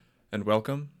and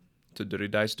welcome to Dirty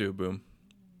Dice Duabrume,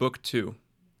 Book 2,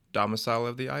 Domicile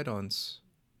of the Aydans,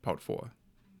 Part 4.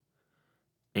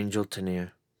 Angel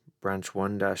Tania, Branch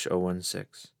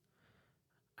 1-016.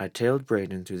 I tailed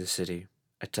Braden through the city,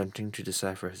 attempting to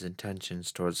decipher his intentions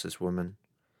towards this woman.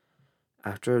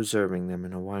 After observing them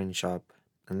in a wine shop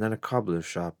and then a cobbler's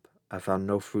shop, I found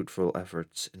no fruitful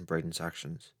efforts in Braden's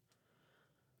actions.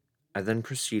 I then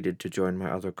proceeded to join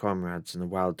my other comrades in the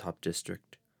Wildtop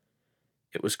district.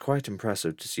 It was quite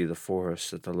impressive to see the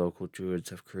forest that the local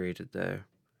druids have created there.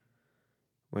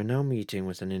 We're now meeting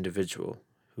with an individual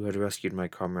who had rescued my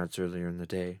comrades earlier in the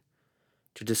day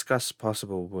to discuss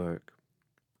possible work.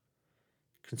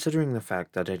 Considering the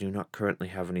fact that I do not currently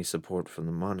have any support from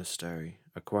the monastery,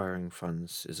 acquiring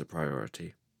funds is a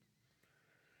priority.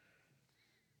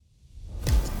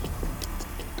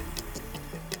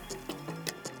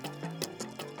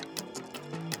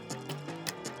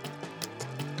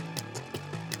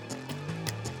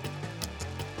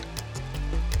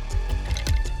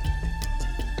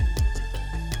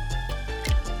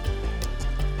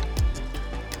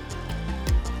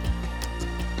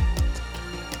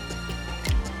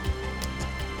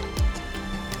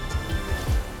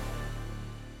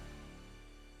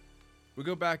 We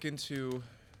go back into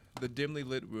the dimly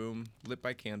lit room, lit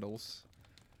by candles.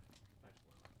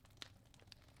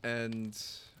 And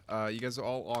you guys are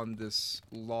all on this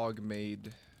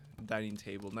log-made dining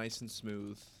table, nice and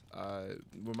smooth.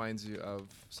 Reminds you of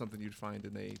something you'd find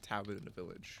in a tavern in a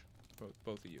village.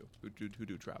 Both of you who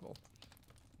do travel.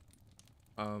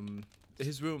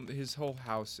 His whole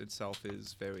house itself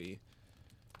is very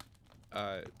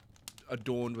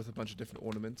adorned with a bunch of different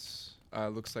ornaments.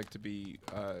 Looks like to be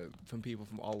from people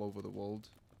from all over the world.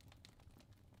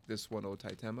 This one,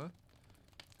 Otaitema.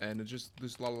 And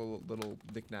there's a lot of little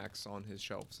knickknacks on his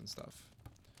shelves and stuff.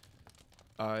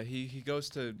 He goes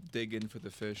to dig in for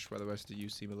the fish, while the rest of you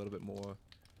seem a little bit more,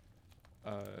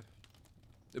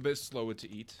 a bit slower to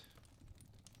eat.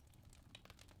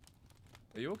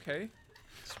 Are you okay?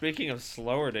 Speaking of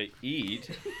slower to eat,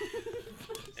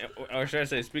 or should I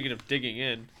say, speaking of digging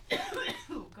in,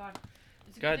 Oh God,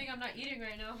 it's a God. good thing I'm not eating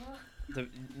right now.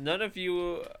 none of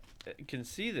you can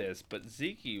see this, but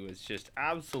Zeke was just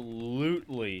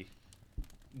absolutely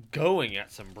going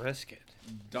at some brisket.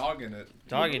 Dogging it.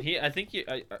 I think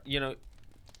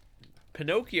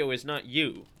Pinocchio is not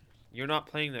you. You're not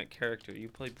playing that character. You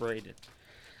play Braden.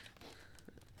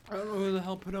 I don't know who the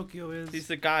hell Pinocchio is. He's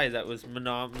the guy that was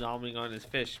nomming on his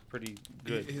fish pretty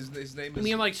good. His name I is.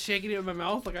 mean, I'm like shaking it in my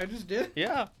mouth like I just did.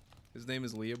 Yeah. His name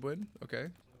is Leobwin. Okay.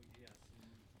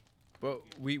 But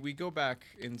we go back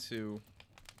into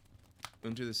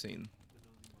the scene,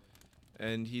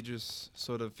 and he just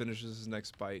sort of finishes his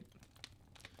next bite,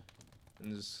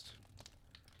 and just,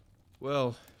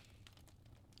 well,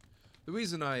 the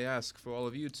reason I ask for all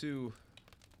of you to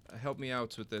help me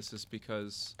out with this is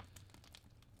because,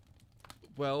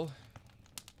 well,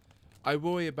 I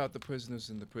worry about the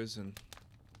prisoners in the prison.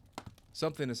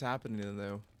 Something is happening in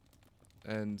there,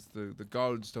 and the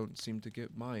guards don't seem to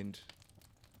get mind.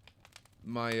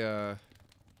 My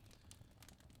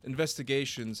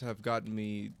investigations have gotten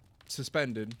me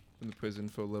suspended from the prison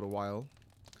for a little while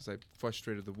because I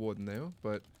frustrated the warden there,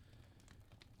 but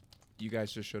you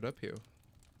guys just showed up here.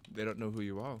 They don't know who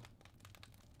you are.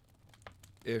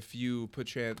 If you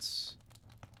perchance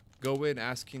go in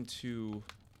asking to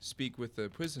speak with the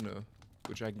prisoner,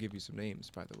 which I can give you some names,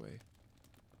 by the way,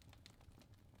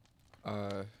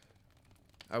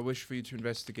 I wish for you to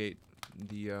investigate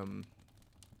the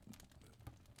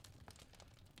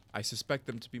I suspect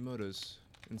them to be murders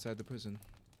inside the prison.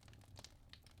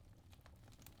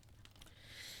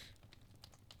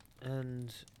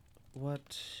 And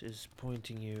what is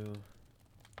pointing you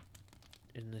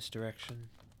in this direction?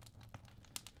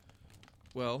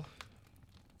 Well,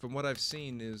 from what I've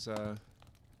seen is,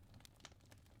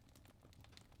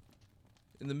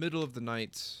 in the middle of the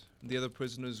night, the other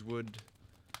prisoners would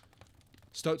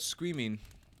start screaming.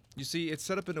 You see, it's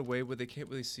set up in a way where they can't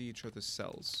really see each other's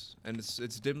cells, and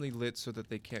it's dimly lit so that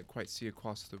they can't quite see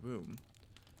across the room.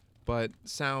 But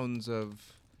sounds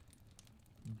of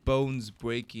bones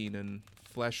breaking and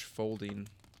flesh folding,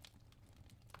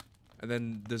 and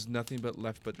then there's nothing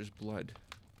left but just blood.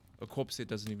 A corpse that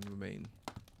doesn't even remain.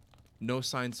 No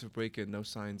signs of break-in, no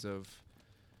signs of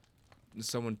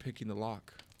someone picking the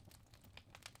lock.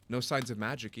 No signs of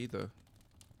magic either.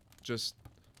 Just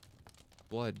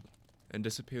blood and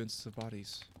disappearances of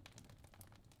bodies.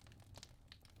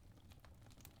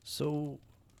 So,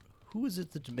 who is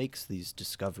it that makes these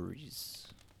discoveries?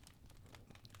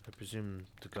 I presume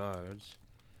the guards.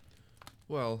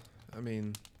 Well, I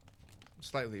mean,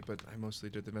 slightly, but I mostly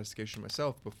did the investigation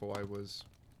myself before I was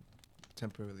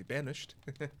temporarily banished.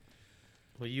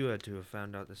 Well, you had to have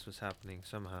found out this was happening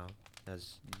somehow,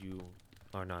 as you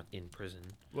are not in prison.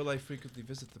 Well, I frequently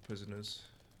visit the prisoners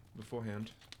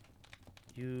beforehand.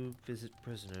 You visit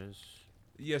prisoners.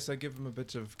 Yes, I give them a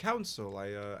bit of counsel. I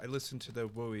listen to their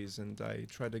worries and I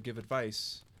try to give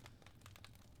advice.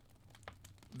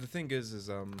 The thing is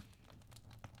it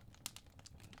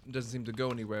doesn't seem to go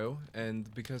anywhere,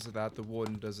 and because of that, the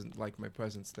warden doesn't like my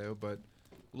presence there. But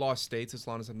law states, as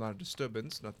long as I'm not a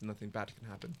disturbance, nothing bad can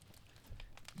happen.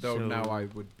 Though So- now I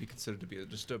would be considered to be a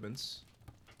disturbance.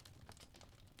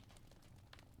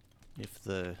 If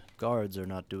the guards are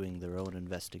not doing their own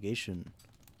investigation,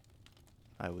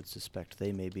 I would suspect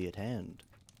they may be at hand.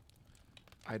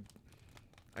 I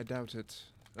doubt it,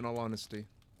 in all honesty.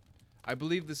 I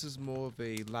believe this is more of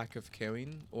a lack of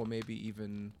caring, or maybe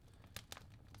even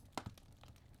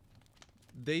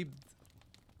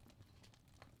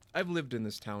I've lived in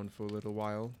this town for a little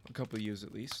while, a couple of years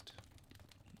at least,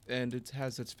 and it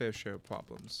has its fair share of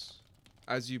problems.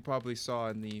 As you probably saw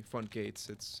in the front gates,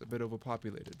 it's a bit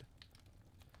overpopulated.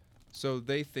 So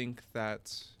they think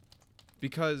that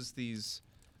because these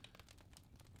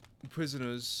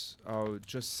prisoners are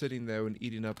just sitting there and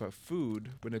eating up our food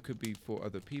when it could be for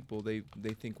other people, they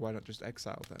think, why not just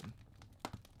exile them?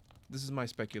 This is my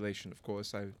speculation, of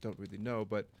course. I don't really know,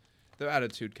 but their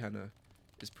attitude kind of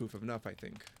is proof of enough, I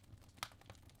think.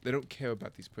 They don't care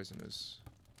about these prisoners.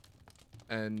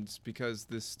 And because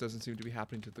this doesn't seem to be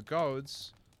happening to the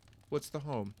guards, what's the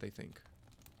harm, they think?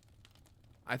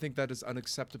 I think that is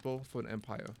unacceptable for an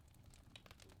empire.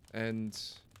 And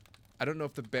I don't know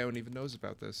if the Baron even knows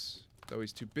about this, though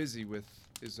he's too busy with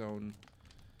his own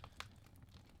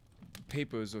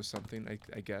papers or something,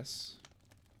 I guess.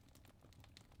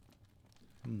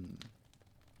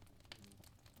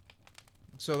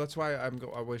 So that's why I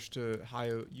wish to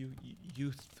hire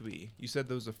you three. You said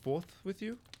there was a fourth with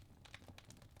you?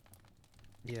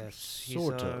 Yes, he's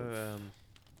Sort our, of.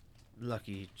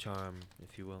 lucky charm,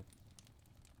 if you will.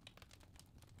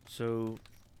 So,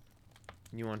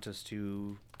 you want us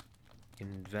to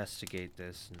investigate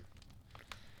this, and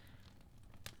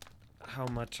how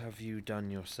much have you done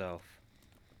yourself?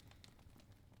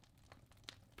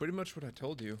 Pretty much what I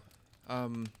told you.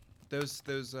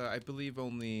 There's I believe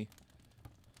only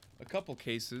a couple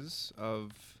cases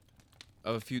of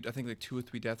a few, I think like 2 or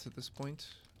 3 deaths at this point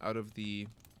out of the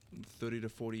 30 to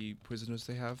 40 prisoners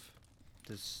they have.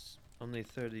 There's only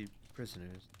 30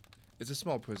 prisoners. It's a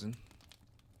small prison.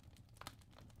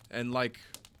 And like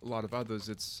a lot of others,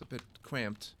 it's a bit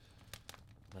cramped.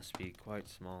 Must be quite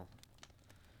small.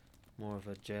 More of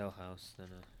a jailhouse than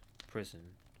a prison.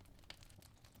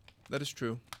 That is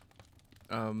true.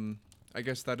 I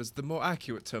guess that is the more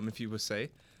accurate term, if you would say.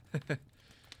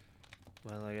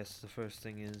 Well, I guess the first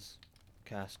thing is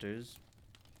casters.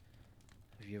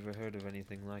 Have you ever heard of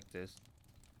anything like this?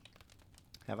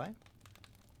 Have I?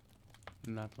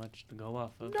 Not much to go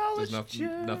off of. There's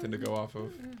nothing to go off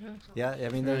of. Yeah, I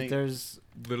mean, Right. there's...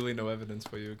 Literally no evidence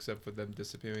for you except for them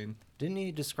disappearing. Didn't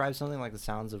he describe something like the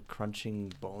sounds of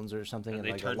crunching bones or something, and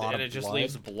they like a turned lot and of it just blood?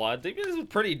 leaves blood. This is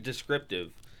pretty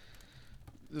descriptive.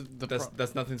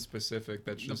 That's nothing specific.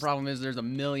 That's The just problem is there's 1.5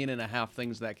 million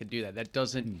things that could do that. That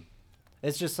doesn't.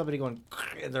 It's just somebody going,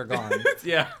 and they're gone.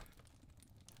 yeah.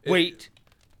 Wait,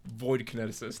 Void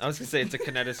kineticist. I was gonna say it's a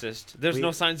kineticist. There's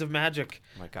no signs of magic.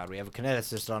 Oh my god, we have a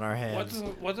kineticist on our hands.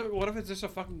 What if it's just a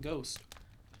fucking ghost?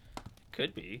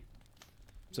 Could be.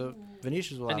 So,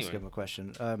 Venetius will ask Anyway. him a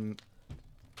question.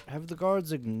 Have the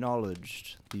guards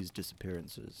acknowledged these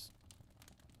disappearances?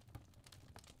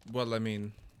 Well, I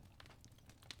mean,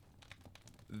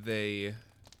 they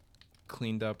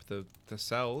cleaned up the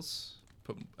cells,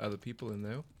 put other people in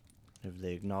there. Have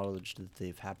they acknowledged that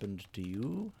they've happened to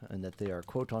you, and that they are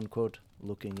quote-unquote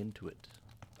looking into it?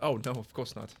 Oh, no, of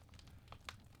course not.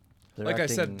 They're Like I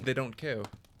acting, said, they don't care.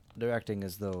 they're acting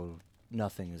as though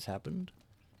nothing has happened.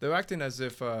 They're acting as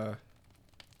if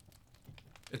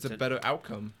it's a better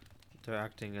outcome. They're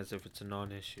acting as if it's a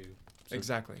non-issue. So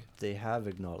Exactly. They have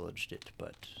acknowledged it,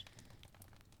 but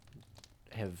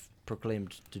have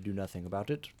proclaimed to do nothing about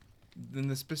it. In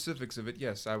the specifics of it,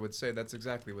 yes, I would say that's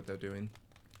exactly what they're doing.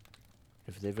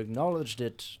 If they've acknowledged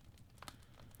it,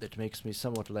 it makes me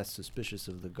somewhat less suspicious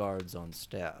of the guards on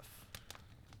staff.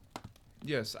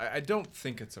 Yes, I don't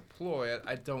think it's a ploy.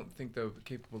 I don't think they're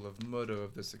capable of murder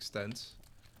of this extent.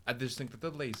 I just think that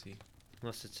they're lazy.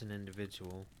 Unless it's an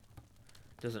individual.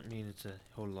 Doesn't mean it's a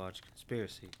whole large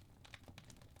conspiracy.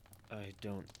 I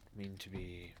don't mean to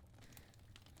be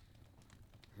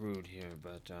rude here,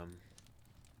 but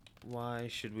why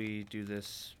should we do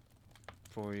this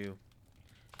for you?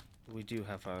 we do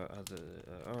have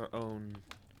our own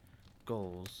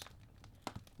goals.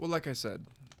 Well, like I said,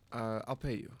 I'll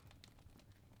pay you.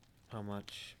 How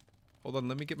much? Hold on,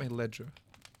 let me get my ledger.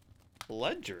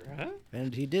 Ledger, huh?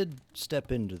 And he did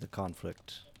step into the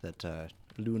conflict that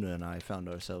Luna and I found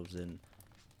ourselves in.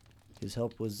 His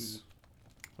help was,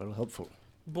 well, helpful.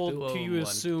 Bold to you 201.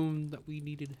 assume that we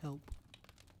needed help.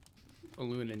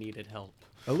 Aluna needed help.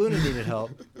 Luna needed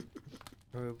help.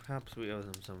 Or perhaps we owe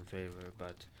them some favor,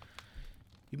 but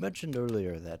You mentioned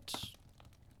earlier that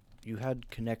you had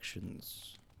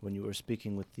connections when you were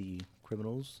speaking with the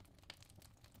criminals.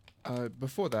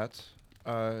 Before that,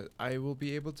 I will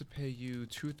be able to pay you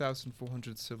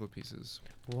 2,400 silver pieces.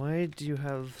 why do you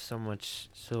have so much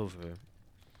silver?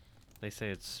 They say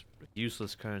it's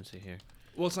useless currency here.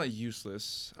 Well, it's not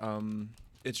useless.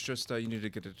 It's just you need to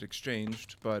get it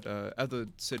exchanged, but other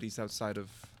cities outside of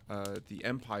the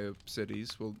Empire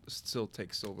cities will still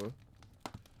take silver.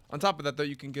 On top of that, though,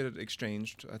 you can get it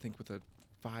exchanged, I think, with a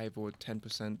 5 or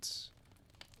 10%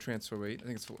 transfer rate. I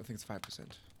think it's 5%.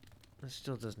 That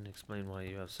still doesn't explain why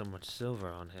you have so much silver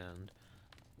on hand.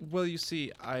 Well, you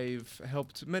see, I've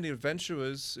helped many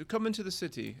adventurers who come into the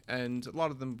city, and a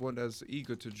lot of them weren't as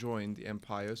eager to join the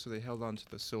Empire, so they held on to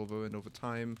the silver, and over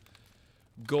time,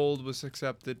 gold was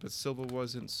accepted, but silver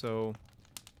wasn't, so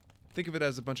think of it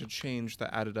as a bunch of change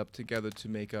that added up together to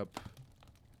make up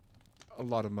a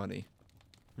lot of money.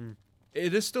 Hmm.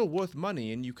 It is still worth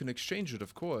money, and you can exchange it,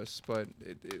 of course, but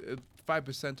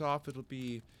 5% off, it'll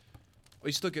be... Well,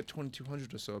 you still get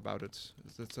 2,200 or so about it.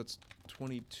 That's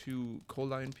 22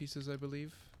 coal iron pieces, I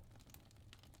believe.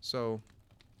 So,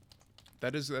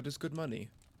 that is good money.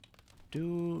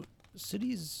 Do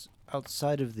cities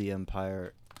outside of the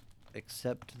Empire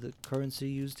accept the currency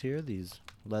used here? These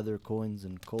leather coins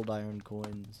and cold iron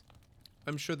coins?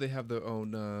 I'm sure they have their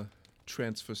own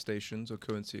transfer stations or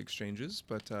currency exchanges,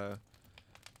 but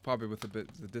probably with a bit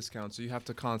of the discount. So you have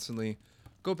to constantly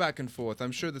go back and forth.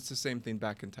 I'm sure that's the same thing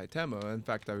back in Titema. In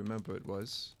fact, I remember it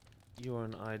was. You are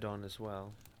an Aydon as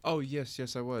well. Oh, yes,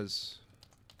 I was.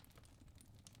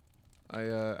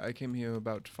 I came here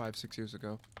about 5-6 years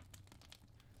ago.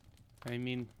 I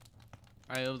mean,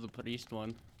 I owe the priest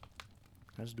one.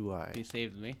 As do I. He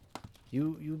saved me.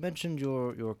 You mentioned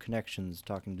your connections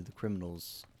talking to the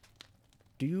criminals.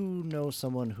 Do you know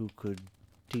someone who could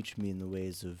teach me in the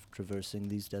ways of traversing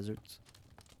these deserts?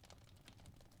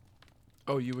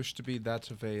 Oh, you wish to be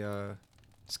that of a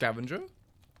scavenger?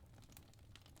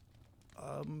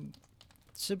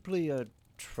 Simply a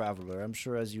traveler. I'm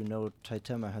sure, as you know,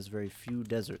 Titema has very few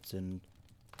deserts, and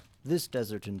this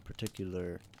desert in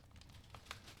particular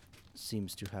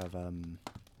seems to have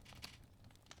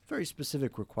very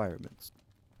specific requirements.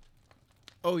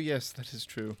 Oh, yes, that is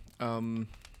true.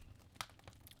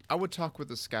 I would talk with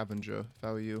a scavenger if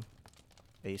I were you.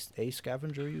 A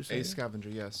scavenger, you say? A scavenger,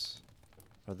 yes.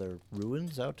 Are there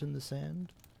ruins out in the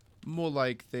sand? More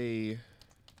like they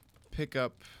pick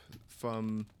up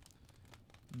from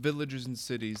villages and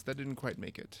cities that didn't quite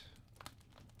make it.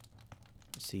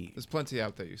 I see. There's plenty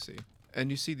out there, you see. And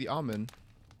you see the Amen,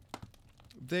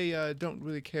 they don't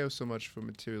really care so much for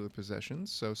material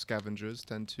possessions, so scavengers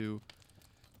tend to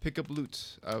pick up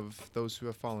loot of those who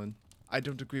have fallen. I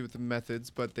don't agree with the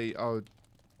methods, but they are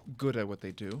good at what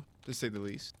they do, to say the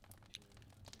least.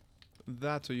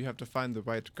 That, or you have to find the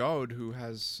right guard who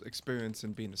has experience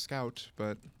in being a scout,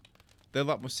 but they're a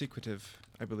lot more secretive,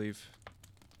 I believe.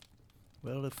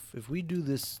 Well, if we do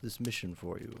this mission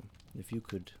for you, if you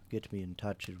could get me in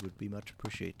touch, it would be much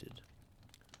appreciated.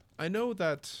 I know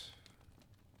that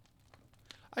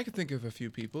I could think of a few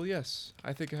people, yes.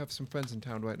 I think I have some friends in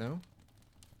town right now.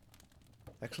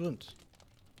 Excellent.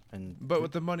 And But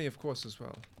with the money, of course, as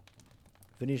well.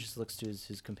 Vinicius looks to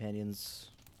his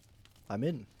companions. I'm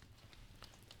in.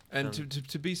 And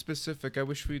to be specific, I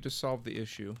wish for you to solve the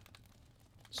issue.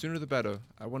 Sooner the better.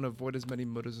 I want to avoid as many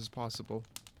murders as possible.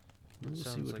 We'll see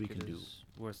Sounds what like we can it do. is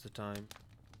worth the time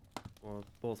for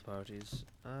both parties.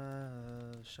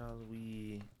 Shall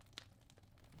we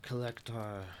collect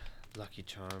our lucky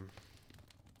charm?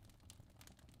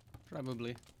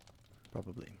 Probably.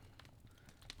 Probably.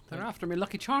 They're after me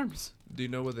lucky charms. Do you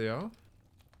know where they are?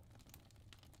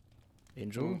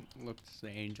 Angel? Looked at the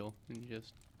angel and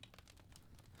just...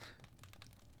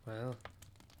 Well,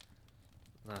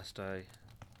 last I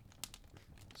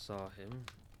saw him,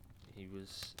 he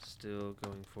was still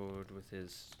going forward with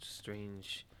his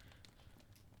strange,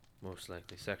 most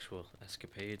likely sexual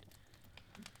escapade.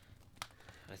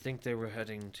 I think they were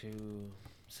heading to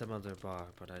some other bar,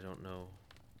 but I don't know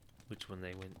which one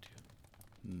they went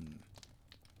to. Hmm.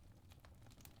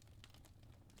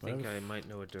 I think Well, I might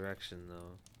know a direction,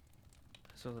 though.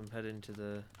 I saw them head into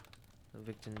the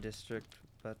the Victon district,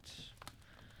 but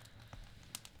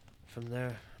from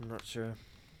there, I'm not sure.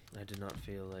 I did not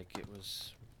feel like it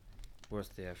was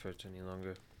worth the effort any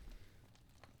longer.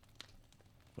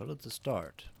 Well, it's a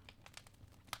start.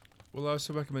 Well, I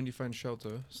also recommend you find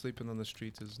shelter. Sleeping on the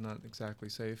street is not exactly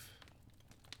safe.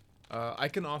 I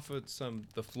can offer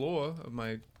the floor of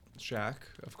my shack,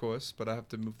 of course, but I have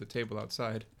to move the table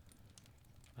outside.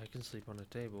 I can sleep on a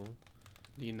table.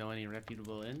 Do you know any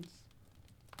reputable inns?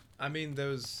 I mean,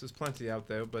 there's plenty out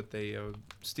there, but they are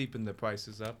steeping the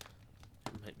prices up.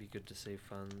 It might be good to save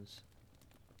funds.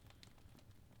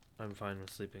 I'm fine with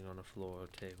sleeping on a floor or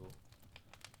table.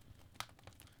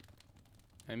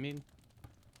 I mean,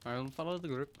 I'll follow the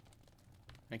group.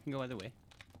 I can go either way.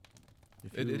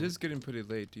 If It you is getting pretty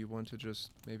late. Do you want to just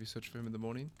maybe search for him in the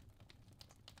morning?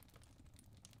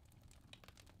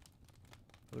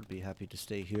 would be happy to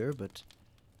stay here, but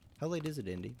how late is it,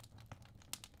 Indy?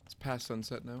 It's past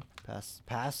sunset now.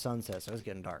 Past sunset, so it's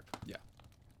getting dark.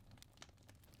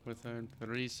 With our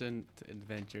recent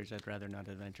adventures, I'd rather not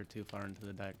adventure too far into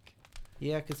the dark.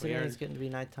 Yeah, considering are- it's getting to be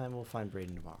nighttime, we'll find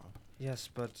Brayden tomorrow. Yes,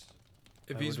 but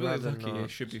If I he's would really rather lucky, he not.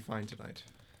 should be fine tonight.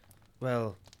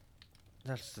 well,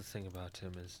 that's the thing about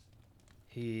him is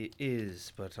he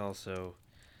is, but also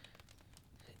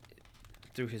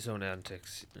through his own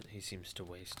antics, he seems to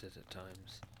waste it at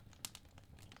times.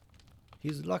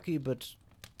 He's lucky, but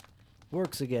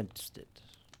works against it.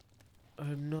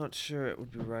 I'm not sure it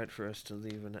would be right for us to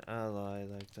leave an ally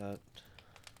like that.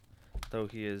 Though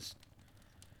he is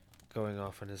going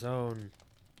off on his own,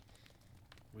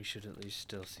 we should at least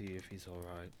still see if he's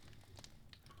alright.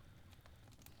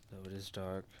 Though it is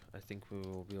dark, I think we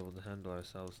will be able to handle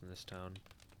ourselves in this town.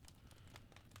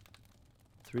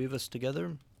 3 of us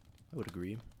together? I would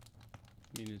agree.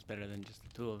 I mean, it's better than just the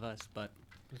 2 of us, but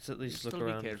Let's at least look still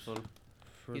around be careful.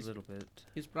 for He's- a little bit.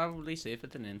 He's probably safe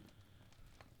at an inn.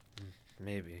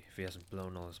 Maybe, if he hasn't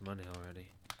blown all his money already.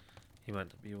 He might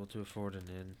not be able to afford an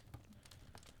inn.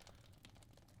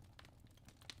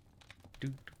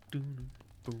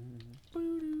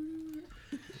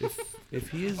 If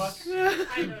he is, I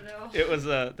don't know. It was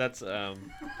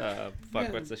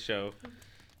fuck, what's the show?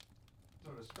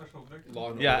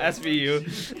 Law and Yeah, order.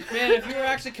 SVU. Man, if you were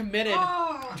actually committed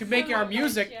Oh, to making our son of a bitch,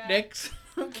 music, yeah. Nix.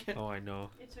 Okay. Oh, I know.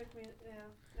 It took me, yeah,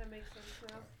 that makes sense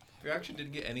now. If you actually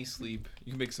didn't get any sleep,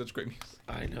 you can make such great music.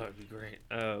 I know, it'd be great.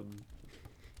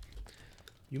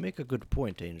 you make a good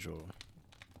point, Angel.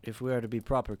 If we are to be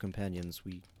proper companions,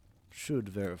 we should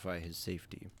verify his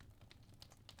safety.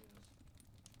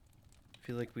 I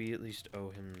feel like we at least owe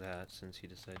him that since he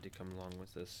decided to come along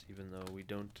with us, even though we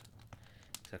don't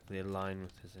exactly align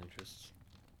with his interests.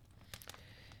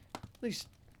 At least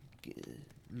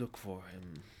look for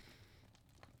him.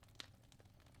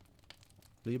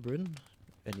 Liebrin,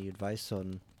 any advice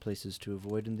on places to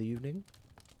avoid in the evening?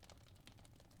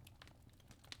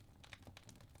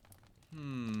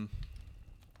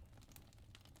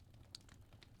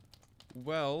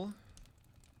 Well,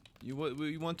 you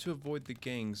want to avoid the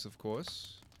gangs, of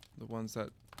course. The ones that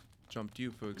jumped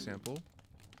you, for example.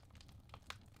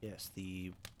 Yes,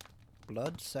 the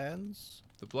Blood Sands?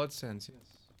 The Blood Sands,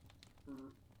 yes.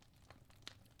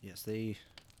 Yes, they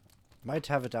might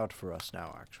have it out for us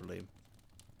now, actually.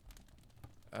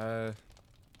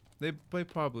 They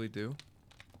probably do.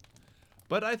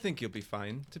 But I think you'll be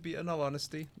fine. To be in all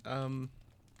honesty, I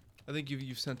think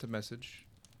you've sent a message.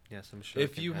 Yes, I'm sure. I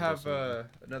If can you handle have some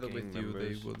another gang with you,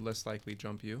 members. they would less likely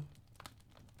jump you.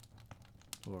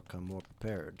 Or come more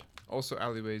prepared. Also,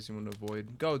 alleyways you want to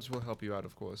avoid. Guards will help you out,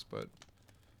 of course, but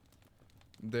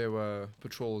their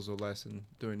patrols are less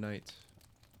during night.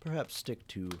 Perhaps stick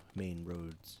to main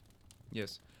roads.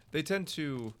 Yes, they tend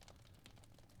to.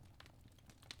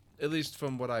 At least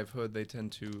from what I've heard, they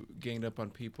tend to gang up on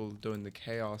people during the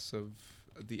chaos of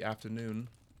the afternoon.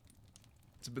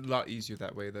 It's a lot easier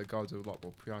that way. The guards are a lot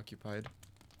more preoccupied.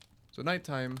 So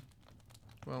nighttime,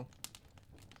 well,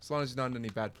 as long as you're not in any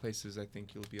bad places, I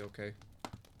think you'll be okay.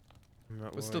 I'm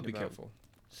not But still worried be about careful.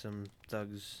 Some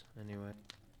thugs, anyway.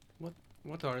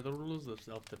 What are the rules of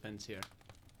self-defense here?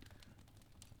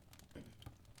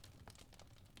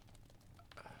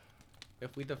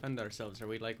 If we defend ourselves, are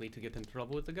we likely to get in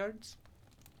trouble with the guards?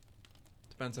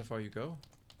 Depends how far you go.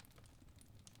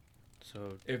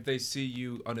 So If they see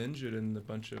you uninjured and a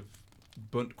bunch of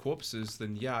burnt corpses,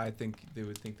 then yeah, I think they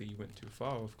would think that you went too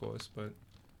far, of course. But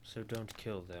don't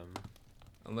kill them.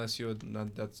 unless you're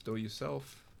not that still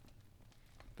yourself,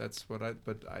 that's what I.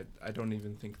 But I don't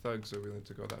even think thugs are willing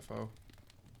to go that far.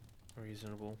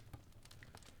 Reasonable.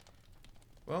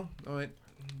 Well, all right.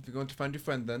 If you're going to find your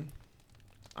friend, then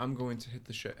I'm going to hit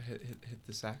the hit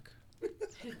the sack.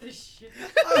 Hit the shit.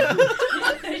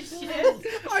 Hit the shit.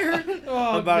 I heard. Oh,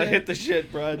 I'm about to man. hit the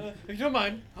shit, bud. If you don't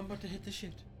mind, I'm about to hit the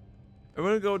shit. I'm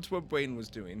gonna go to what Brayden was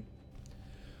doing.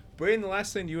 Brayden, the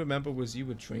last thing you remember was you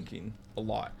were drinking a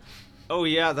lot. Oh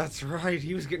yeah, that's right.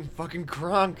 He was getting fucking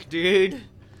crunk, dude.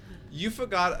 You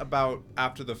forgot about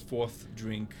after the 4th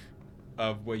drink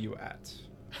of where you were at.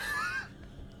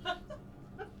 Oh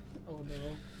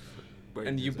no.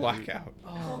 And you black out.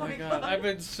 Oh my god. I've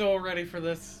been so ready for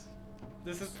this.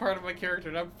 This is part of my character,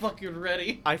 and I'm fucking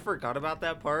ready. I forgot about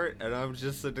that part, and I'm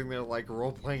just sitting there like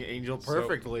role-playing Angel So-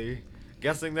 perfectly,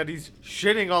 guessing that he's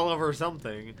shitting all over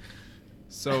something.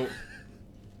 So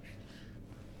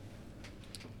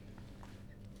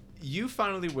you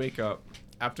finally wake up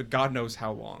after God knows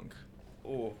how long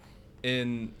Oh.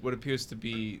 in what appears to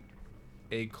be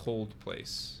a cold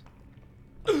place.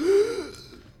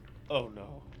 Oh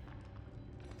no.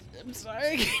 I'm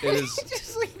sorry. It is.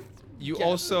 Just like, You Yeah.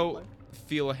 also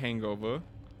feel a hangover.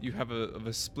 You have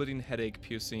a splitting headache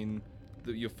piercing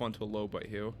your frontal lobe right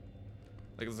here.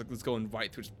 Like it's going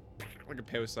right through, just like a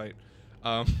parasite.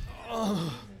 Yeah,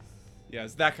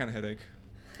 it's that kind of headache.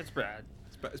 It's bad.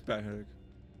 It's bad headache.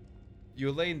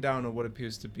 You're laying down on what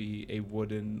appears to be a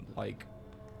wooden, like,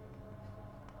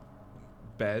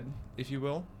 bed, if you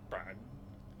will. Bad.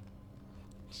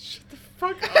 Shut the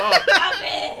fuck up. Stop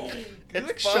Can you,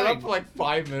 like, shut up for like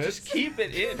 5 minutes? Just keep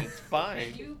it in. It's it!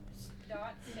 fine. You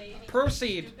not say anything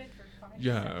Proceed. stupid for 5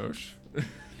 seconds.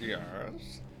 Yes.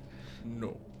 Yes.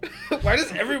 No. Why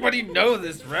does everybody know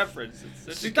this reference?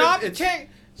 It's such Stop it's- cha-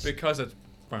 Because it's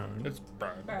burn. It's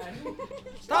bad. Bad.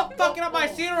 Stop fucking up my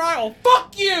scenery, I'll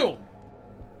fuck you!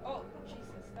 Oh, Jesus.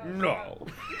 That was No.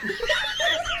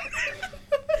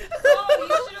 Oh,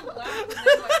 you should have laughed and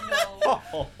then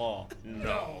went no.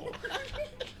 No.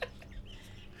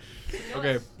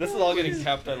 Okay. This is all getting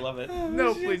kept. I love it.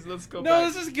 No, please, let's go No,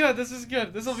 back. this is good, this is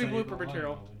good. This will be Save blooper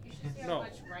material. You should see how No.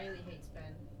 much Riley hates Ben.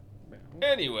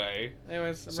 Anyway.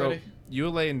 Anyways, I'm So, ready. you're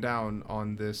laying down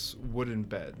on this wooden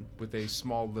bed with a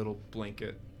small little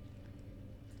blanket.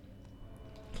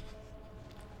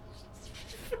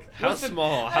 How What's the-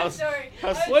 small? I'm How sorry. how-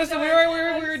 I'm Listen, we sorry.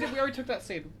 already took that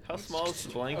scene. how small is the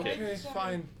blanket? Okay,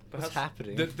 fine. What's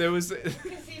happening? There was.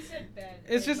 Because he said Ben.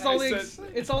 It's just I only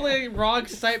said- it's only raw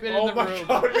excitement in Oh the my room.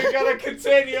 god, we gotta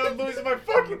continue. I'm losing my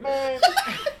fucking mind.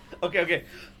 Okay.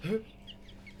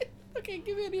 Okay,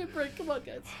 give me a break. Come on,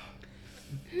 guys.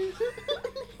 You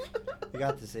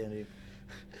got this, Andy.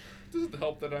 Doesn't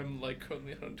help that I'm like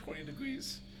currently 120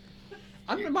 degrees.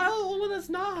 Am I the only one that's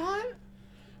not hot?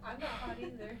 I'm not hot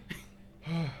either.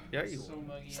 Yeah, you. So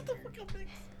muggy. Shut the fuck up,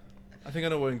 I think I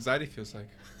know what anxiety feels like.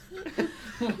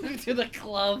 Nick. To the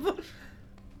club.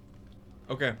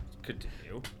 Okay,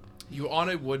 Continue. you're on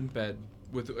a wooden bed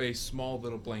with a small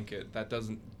little blanket that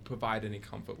doesn't provide any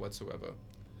comfort whatsoever.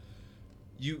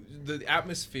 The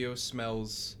atmosphere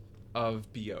smells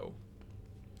of BO.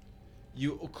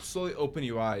 You slowly open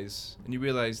your eyes and you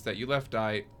realize that your left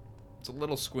eye, it's a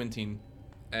little squinting,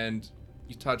 and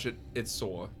you touch it, it's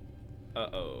sore.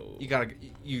 Uh-oh. You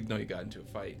know you got into a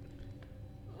fight.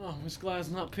 Oh, I'm just glad it's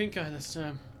not pink eye this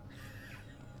time.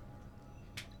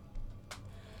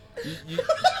 You,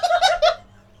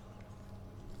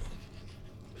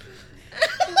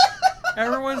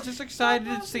 Everyone's just excited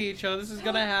to see each other. This is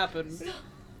gonna happen.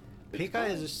 Pink eye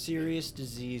is a serious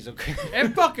disease, okay? It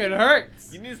fucking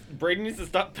hurts. Brayden needs to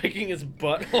stop picking his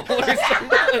butthole or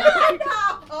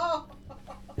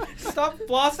something. Stop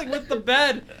flossing with the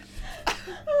bed.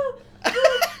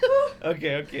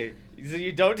 Okay. So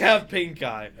you don't have pink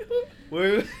eye.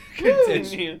 We're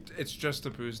continue. it's just a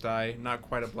bruised eye, not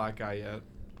quite a black eye yet.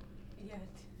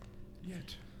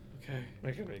 Yet. Okay.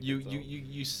 I can make You it,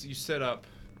 you sit up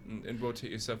and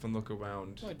rotate yourself and look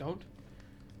around. No, I don't.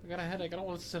 I got a headache. I don't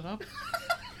want to sit up.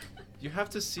 You have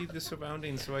to see the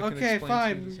surroundings so I can Okay,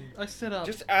 explain to you the fine. scene. I sit up.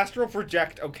 Just astral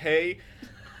project, okay?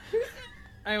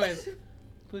 Anyways,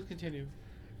 please continue.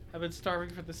 I've been starving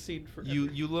for the scene forever.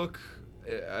 You look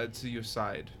to your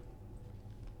side,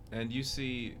 and you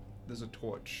see there's a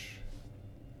torch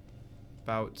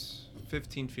about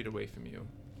 15 feet away from you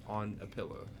on a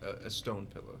pillar, a stone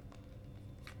pillar.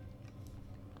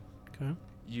 Okay.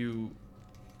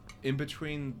 In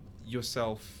between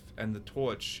yourself and the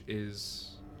torch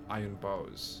is iron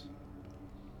bars.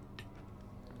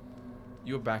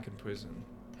 You're back in prison.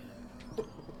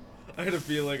 I had a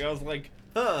feeling. I was like,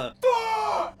 huh.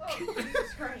 Oh,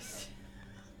 Jesus Christ.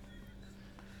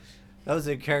 That was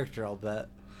in character, I'll bet.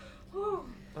 Whew.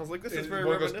 I was like, this It- is very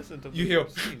one goes- reminiscent of you the hear,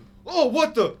 scene. "Oh,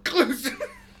 what the?"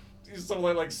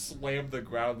 Someone like slammed the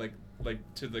ground like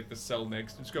to like the cell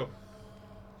next and just go,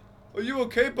 "Are you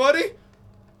okay, buddy?"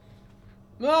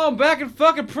 No, I'm back in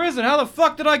fucking prison. How the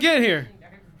fuck did I get here?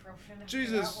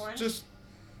 Jesus, just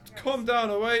calm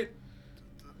down, alright?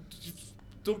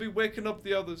 Don't be waking up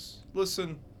the others.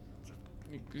 Listen.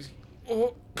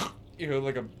 Oh, you hear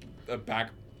like a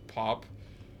back pop.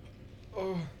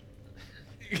 Oh.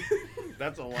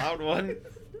 That's a loud one.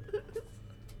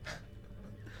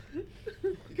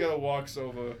 He kind of walks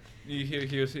over. You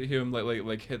hear him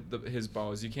like hit his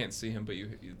bars. You can't see him, but you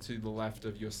to the left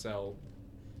of your cell.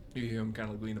 You hear him kind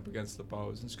of lean up against the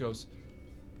bars and just goes,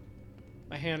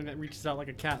 My hand reaches out like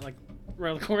a cat, like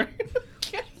around the corner.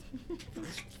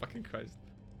 "Fucking Christ."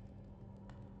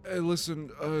 Hey, listen,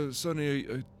 Sonny,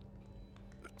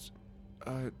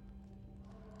 are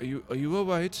you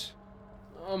alright?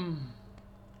 I'm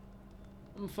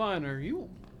fine. Are you?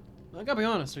 I gotta be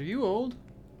honest. Are you old?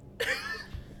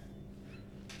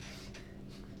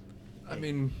 I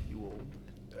mean,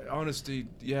 honesty,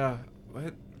 yeah.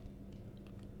 What?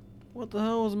 What the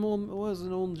hell was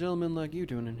an old gentleman like you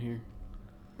doing in here?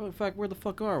 Well, in fact, where the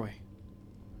fuck are we?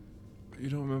 You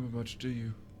don't remember much, do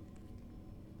you?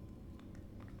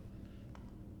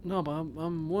 No, but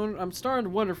I'm starting to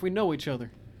wonder if we know each other.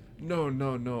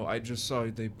 No. I just saw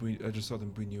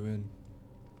them bring you in.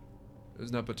 It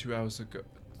was not but 2 hours ago.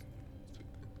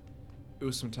 It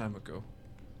was some time ago.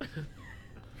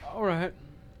 All right.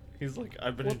 He's like,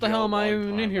 I've been. What the hell am I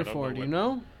even in here for? Do you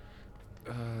know?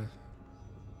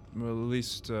 Well,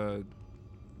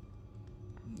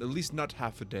 at least not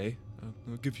half a day.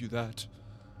 I'll give you that.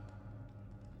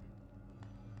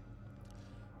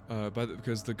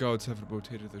 Because the guards haven't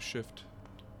rotated their shift.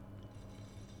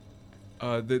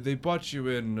 They brought you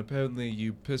in. Apparently,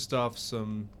 you pissed off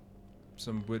some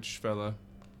witch fella.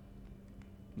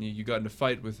 You got in a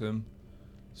fight with him.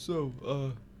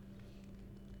 So,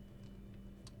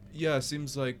 yeah,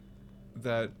 seems like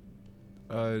that.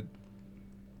 Well,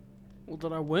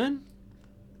 did I win?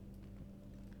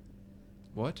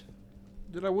 What?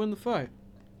 Did I win the fight?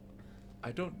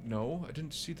 I don't know. I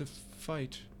didn't see the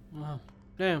fight. Wow.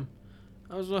 Damn.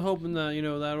 I was hoping that,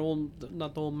 that old,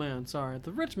 not the old man, sorry,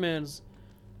 the rich man's,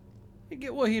 he'd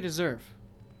get what he deserve.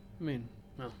 I mean,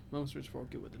 well, most rich folk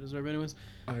get what they deserve anyways.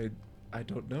 I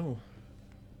don't know.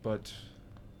 But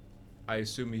I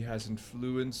assume he has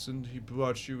influence and he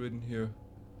brought you in here.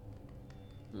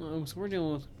 So we're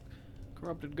dealing with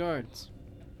corrupted guards.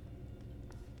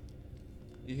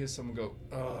 You hear someone go,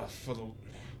 for the...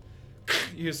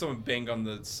 You hear someone bang on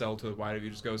the cell to the right of you,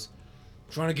 just goes,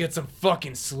 trying to get some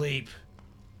fucking sleep.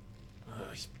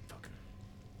 He's fucking...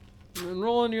 And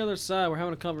roll on the other side, we're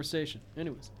having a conversation.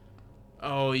 Anyways.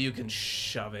 Oh, you can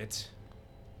shove it.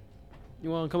 You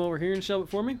want to come over here and shove it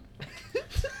for me?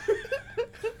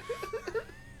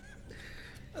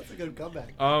 That's a good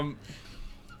comeback. Roll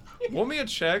me a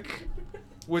check.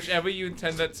 Whichever you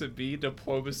intend that to be,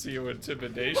 diplomacy or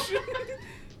intimidation.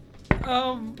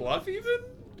 Bluff even?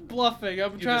 Bluffing.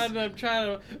 I'm trying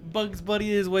to Bugs Bunny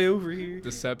his way over here.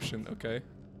 Deception, okay.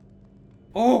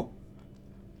 Oh!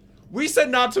 We said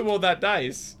not to roll that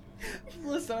dice.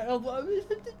 Listen,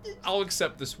 I'll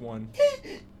accept this one.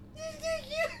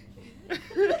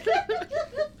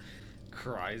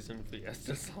 Cries in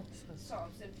Fiesta salsa.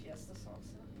 Sobs and fiesta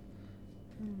salsa.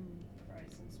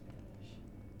 Cries in Spanish.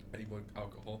 I need more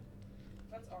alcohol.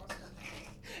 That's awesome.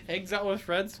 Hangs out with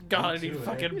friends. God, I need too,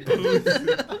 fucking booze.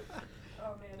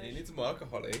 Oh man. You need some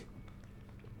alcohol, eh?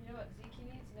 You know what Zeke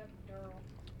needs?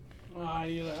 An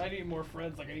epidural. I need more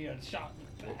friends. Like I need a shot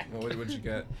in the back. What'd you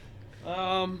get?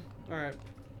 All right.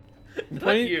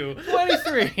 Not you.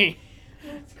 23.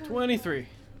 Let's go. 23.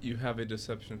 You have a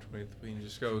deception of 23 and he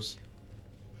just goes,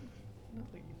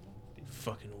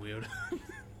 fucking weird.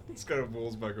 It's kind of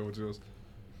rolls back over to us.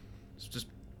 Just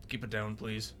keep it down,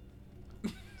 please.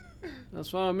 That's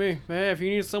fine with me. Hey, if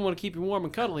you need someone to keep you warm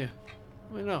and cuddle you,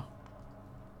 let me know.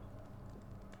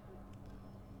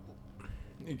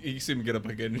 You see him get up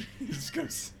again. He just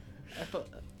goes, I thought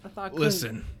I couldn't.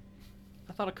 listen.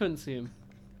 I thought I couldn't see him.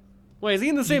 Wait, is he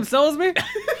in the same cell as me?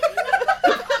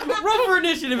 Roll for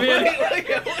initiative, man. Wait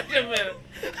a minute.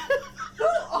 Who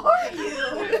are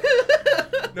you?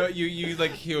 No, you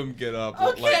like hear him get up.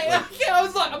 Okay, like, I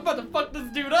was like, I'm about to fuck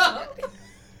this dude up.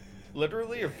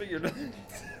 Literally or figuratively?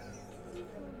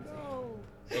 No.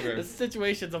 okay. The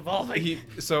situation's evolving.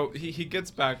 He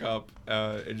gets back up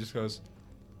and just goes,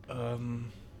 I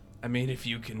mean, if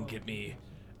you can get me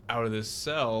out of this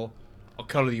cell, I'll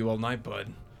cuddle you all night,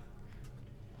 bud.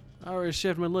 I already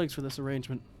shaved my legs for this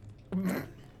arrangement. You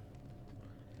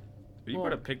Well-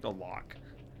 would have picked a lock.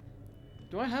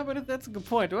 Do I have anything? That's a good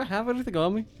point. Do I have anything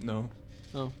on me? No.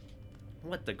 Oh.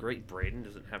 What, the great Braden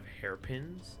doesn't have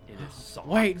hairpins in his socks?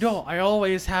 Wait, no, I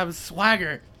always have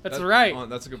swagger. That's right.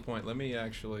 That's a good point. Let me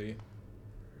actually.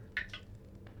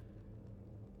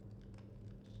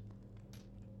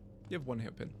 You have one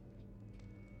hairpin.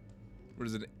 What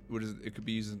is it? What is it? It could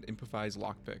be used as an improvised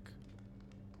lockpick,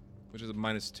 which is a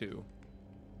 -2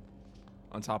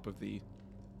 on top of the.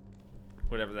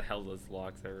 Whatever the hell those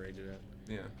locks are rated at.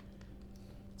 Yeah.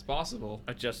 It's possible.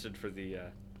 Adjusted for the,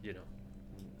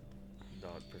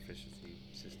 non-proficiency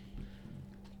system.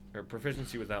 Or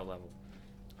proficiency without level.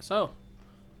 So,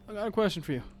 I got a question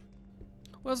for you.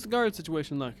 What's the guard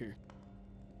situation like here?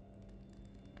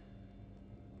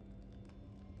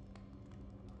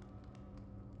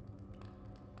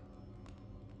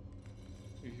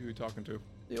 Who are you talking to?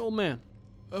 The old man.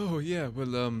 Oh yeah,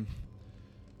 well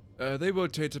they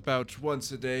rotate about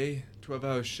once a day,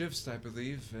 12-hour shifts, I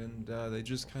believe, and they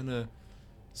just kind of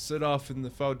sit off in the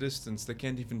far distance. They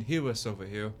can't even hear us over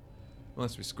here,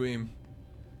 unless we scream.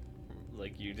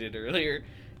 Like you did earlier.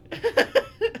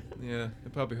 Yeah,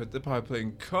 they're probably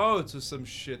playing cards or some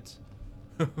shit.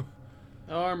 How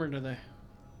armored are they?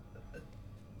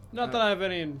 Not that I have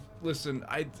any. Listen,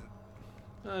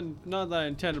 Not that I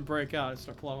intend to break out.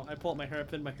 I pull out my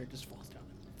hairpin, my hair just falls down.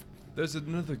 there's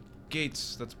another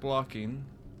gate that's blocking,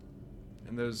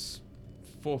 and there's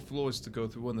 4 floors to go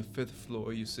through on the 5th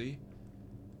floor, you see?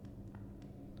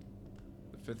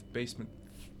 The 5th basement.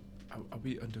 Are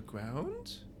we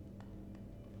underground?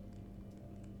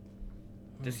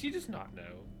 Does he just not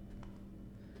know?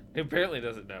 He apparently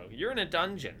doesn't know. You're in a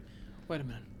dungeon. Wait a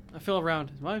minute. I feel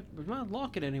around. Is my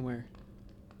locket anywhere?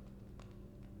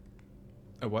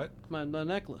 A what? My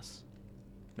necklace.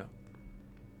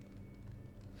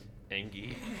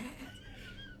 Angie.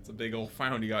 It's a big old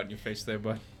frown you got in your face there,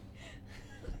 bud.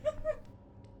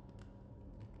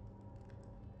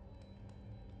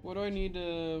 What do I need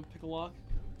to pick a lock?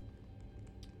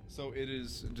 So it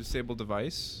is a disabled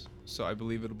device, so I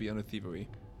believe it'll be under thievery.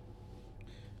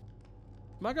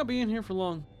 Am I gonna be in here for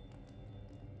long?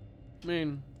 I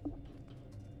mean,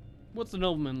 what's the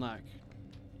nobleman like?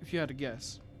 If you had to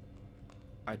guess.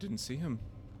 I didn't see him.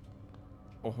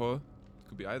 Or her.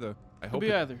 Could be either. Could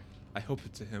be either. I hope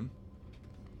it's a him.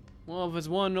 Well, if it's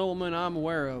one nobleman I'm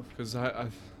aware of, Because I've...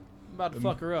 I'm about to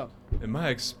fuck her up. In my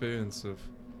experience of...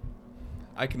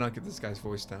 I cannot get this guy's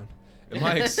voice down. In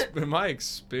my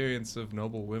experience of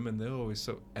noble women, they're always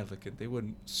so elegant. They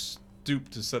wouldn't stoop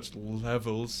to such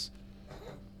levels.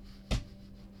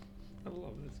 I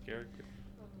love this character.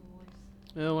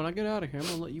 Yeah, when I get out of here, I'm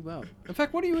gonna let you out. In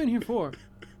fact, what are you in here for?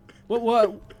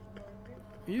 What?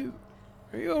 Are you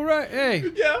alright?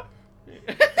 Hey. Yeah.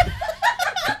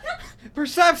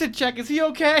 Perception check, is he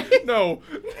okay? No.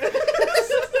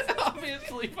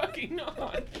 Obviously fucking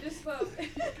not. Just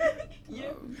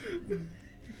yeah.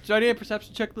 Should I need a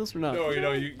perception check this or not? No,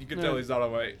 you can tell he's not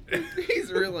alright.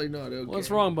 He's really not okay. What's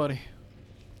wrong, buddy?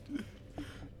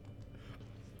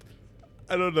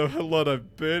 I don't know how long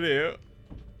I've been here.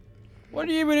 What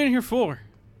are you even in here for?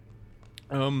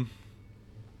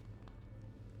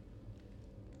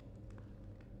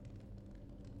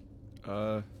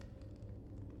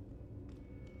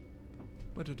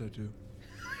 What did I do?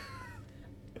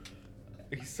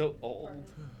 He's so old.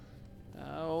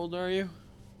 How old are you?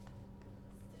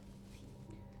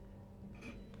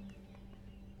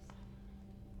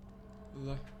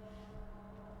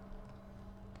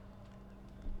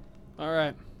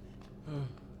 Alright. I'm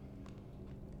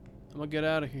gonna get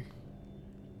out of here.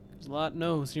 There's a lot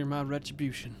knows near my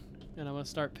retribution. And I'm gonna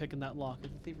start picking that lock.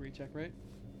 It's a thievery check, right?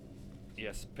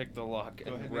 Yes, pick the lock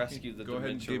and rescue the Go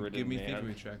ahead and dementia-ridden give me man.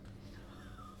 thievery check.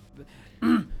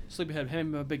 Sleepyhead,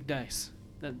 hand me my big dice.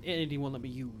 That anyone won't let me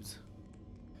use.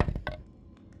 I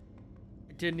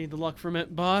did need the luck from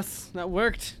it, boss. That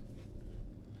worked.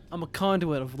 I'm a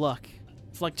conduit of luck.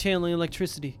 It's like channeling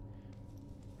electricity.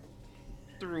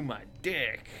 Through my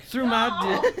dick. Through my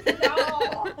dick.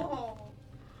 No.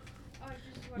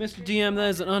 Mr. DM, that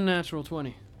is an unnatural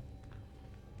 20.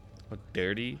 A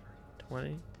dirty 20?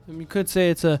 I mean, you could say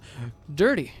it's a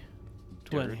dirty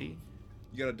 20. Dirty?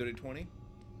 You got a dirty 20?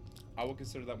 I will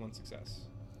consider that one success.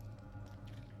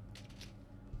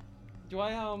 Do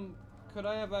I, could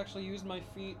I have actually used my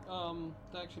feat, to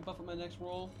actually buff up my next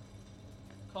roll?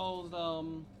 Called,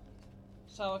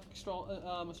 Psionic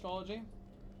Astrology?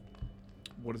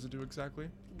 What does it do exactly?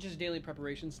 Just daily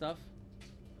preparation stuff.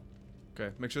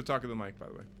 Okay, make sure to talk to the mic, by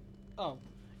the way. Oh.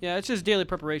 Yeah, it's just daily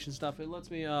preparation stuff. It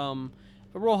lets me, if I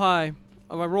roll high,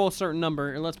 if I roll a certain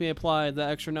number, it lets me apply the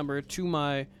extra number to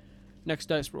my next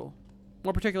dice roll.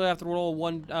 More particularly, I have to roll a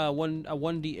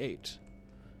 1d8.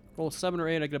 Roll 7 or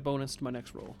 8, I get a bonus to my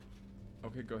next roll.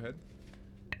 Okay, go ahead.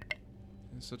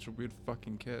 It's such a weird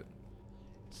fucking kit.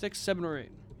 6, 7, or 8.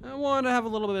 I want to have a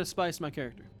little bit of spice in my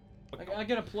character. I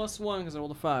get a +1 because I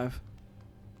rolled a 5.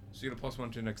 So you get a +1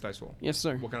 to your next dice roll. Yes,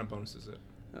 sir. What kind of bonus is it?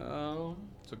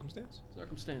 Circumstance?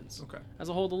 Circumstance. Okay. As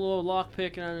I hold the little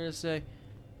lockpick and I'm going to say,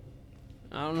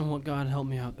 I don't know what God helped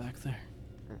me out back there.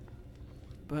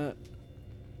 But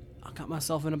I got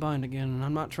myself in a bind again, and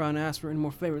I'm not trying to ask for any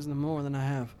more favors than more than I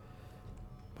have.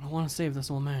 But I want to save this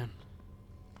old man.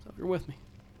 So if you're with me,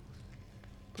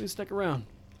 please stick around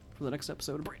for the next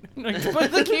episode of Brayden.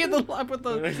 Put the key in the lock with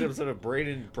The the... next episode of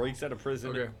Brayden breaks out of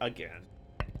prison Okay. again.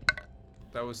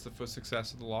 That was the first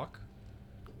success of the lock.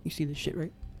 You see this shit,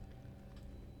 right?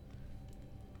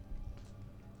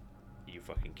 You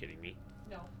fucking kidding me?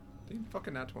 No. Think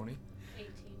fucking nat 20.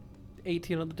 18.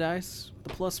 18 on the dice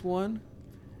with the +1.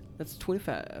 That's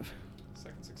 25.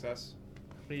 Second success.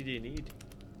 How many do you need?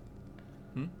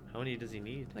 Hmm? How many does he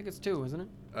need? I think it's 2, isn't it?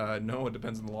 No, it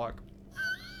depends on the lock.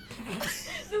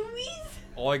 Louise!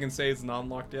 All I can say is not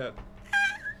unlocked yet.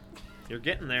 You're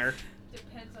getting there.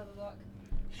 Depends on the luck.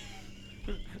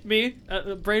 Me,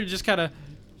 Brayden just kind of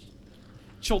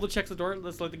shoulder checks the door.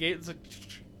 Let's like the gate. It's like,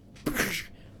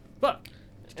 fuck.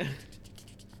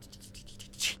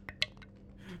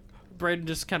 Brayden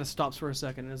just kind of stops for a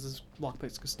second as his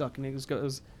lockpick's stuck, and he just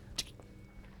goes.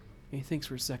 And he thinks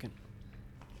for a second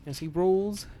as he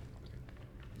rolls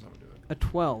That's how we do it. a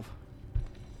 12.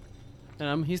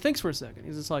 And he thinks for a second.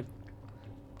 He's just like,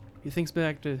 he thinks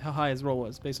back to how high his roll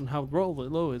was, based on how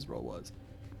low his roll was.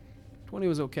 20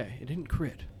 was okay. It didn't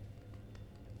crit.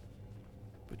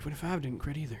 But 25 didn't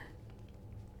crit either.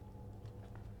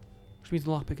 Which means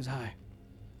the lockpick is high.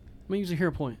 I'm gonna use a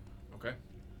hero point. Okay.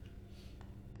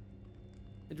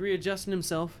 It's readjusting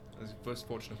himself. That's the first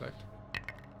fortune effect.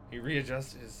 He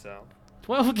readjusts himself.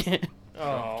 12 again.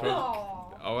 Oh.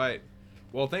 Aww. Alright.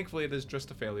 Well, thankfully it is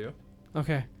just a failure.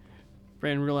 Okay.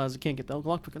 Brandon realized he can't get the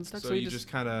lockpick unstuck, So, so he you just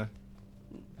kind of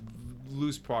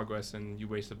lose progress and you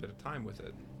waste a bit of time with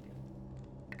it.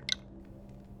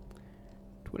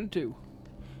 22.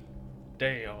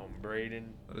 Damn, Brayden.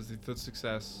 That is the third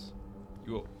success.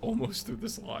 You are almost through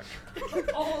this lock.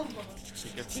 Almost.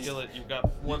 You can feel it. You've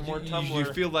got one more tumbler.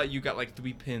 You feel that you got like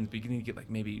 3 pins, but you need to get like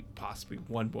maybe possibly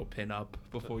one more pin up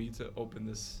before you to open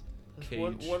this cage.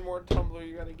 One more tumbler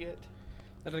you gotta get.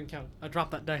 That doesn't count. I dropped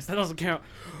that dice. That doesn't count.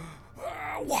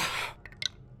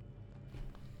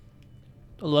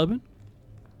 11.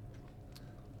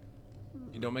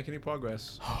 You don't make any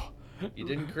progress. You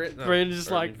didn't crit. No. Brandon just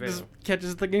Or like you just fail.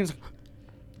 catches the things.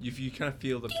 You kind of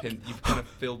feel the pin. You kind of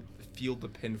feel the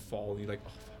pin fall, and you're like, oh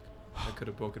fuck, I could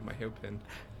have broken my hairpin.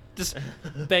 Just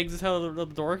bangs his head on the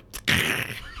door.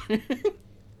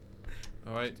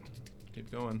 All right, keep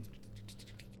going.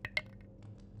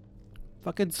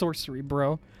 Fucking sorcery,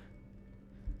 bro.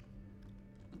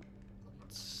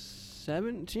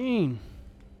 17.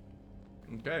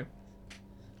 Okay.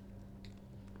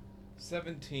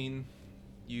 17.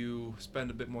 You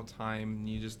spend a bit more time, and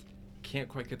you just can't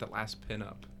quite get that last pin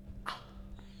up.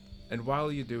 And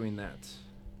while you're doing that,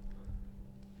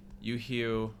 you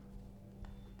hear,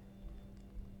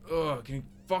 "Ugh, can you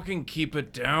fucking keep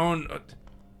it down?"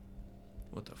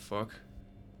 What the fuck?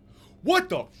 What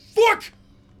the fuck?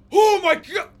 Oh my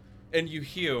god! And you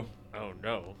hear Oh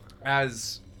no.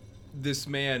 as this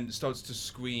man starts to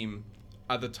scream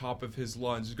at the top of his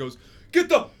lungs. He goes, Get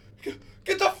the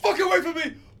fuck away from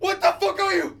me! What the fuck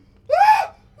are you?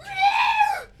 Ah!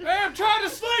 Hey, I'm trying to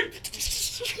sleep!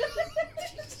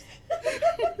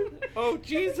 Oh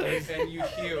Jesus. And you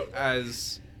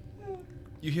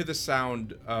hear the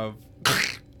sound of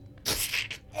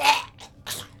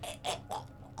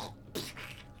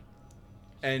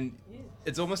and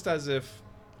it's almost as if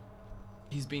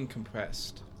he's being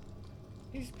compressed.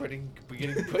 He's getting put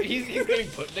in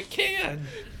a can.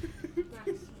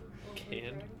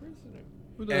 Canned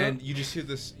prisoner. And you just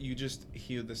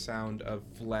hear the sound of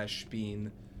flesh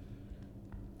being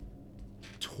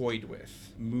toyed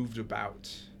with, moved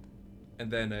about, and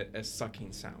then a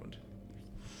sucking sound.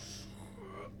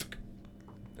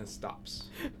 And stops.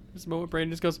 This moment,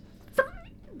 Brandon just goes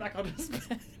back on his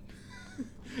bed.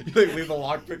 You like leave the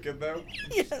lockpick in there?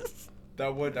 Yes.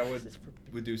 That would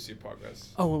reduce your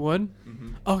progress. Oh, it would?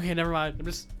 Mm-hmm. Okay, never mind. I'm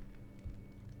just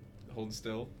Hold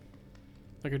still.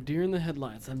 like a deer in the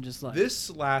headlights. I'm just like. This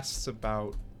lasts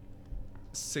about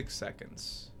 6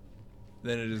 seconds.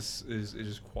 Then it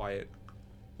is quiet.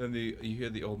 Then you hear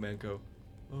the old man go,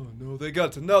 "Oh no, they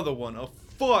got another one. Oh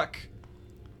fuck.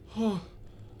 Oh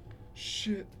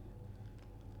shit."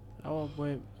 Oh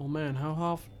wait, oh man,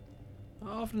 how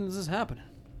often is this happening?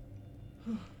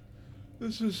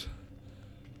 This is.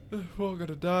 We're all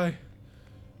gonna die.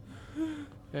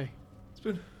 Hey, It's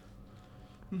been.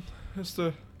 It's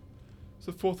the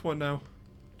fourth one now.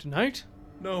 Tonight?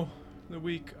 No, the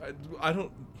week. I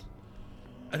don't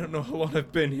know how long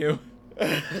I've been here.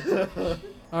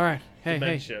 All right. Hey,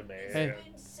 Dementia, man. hey.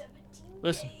 Been 17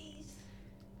 Listen. days.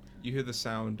 You hear the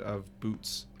sound of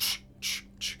boots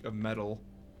of metal,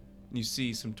 and you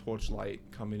see some torchlight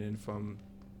coming in from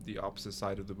the opposite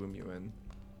side of the room you're in.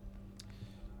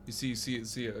 You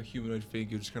see a humanoid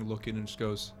figure just kind of looking and just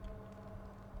goes,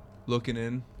 looking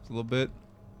in a little bit.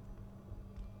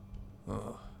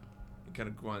 He kind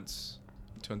of grunts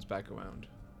and turns back around.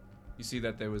 You see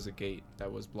that there was a gate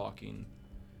that was blocking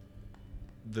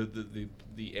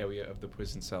the area of the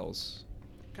prison cells.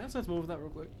 Can I just move that real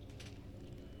quick?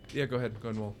 Yeah, go ahead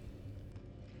and roll.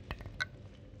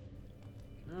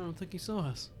 I don't think he saw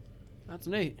us. That's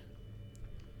an 8.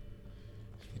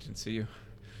 He didn't see you.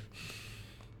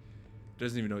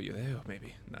 Doesn't even know you're there,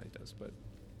 maybe. No, he does, but...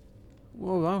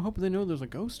 Well, I hope they know there's a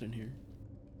ghost in here.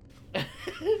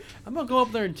 I'm gonna go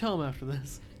up there and tell him after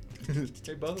this.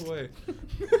 Hey, by the way...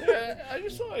 I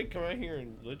just thought I'd come out here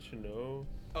and let you know.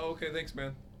 Oh, okay, thanks,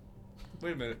 man.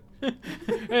 Wait a minute. Hey,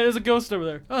 there's a ghost over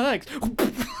there. Oh, thanks.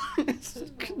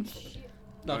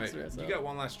 Alright, you got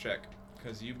one last check,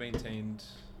 because you maintained...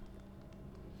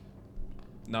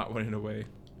 not running away.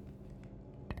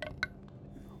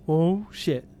 Oh,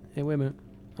 shit. Hey, wait a minute.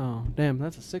 Oh, damn,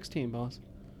 that's a 16, boss.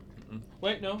 Mm-mm.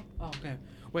 Wait, no. Oh, okay.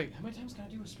 Wait, how many times can I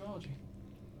do astrology?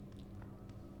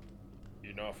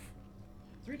 Enough.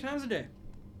 3 times a day.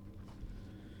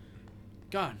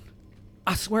 God.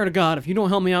 I swear to God, if you don't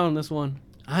help me out on this one,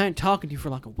 I ain't talking to you for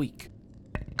like a week.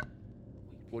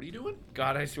 What are you doing?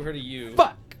 God, I swear to you.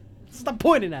 Fuck! Stop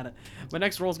pointing at it. My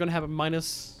next roll is gonna have a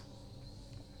 -1.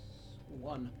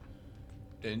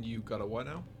 And you got a what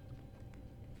now?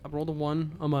 I rolled a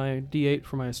 1 on my D8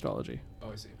 for my astrology.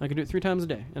 Oh, I see. I can do it 3 times a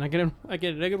day, and I get a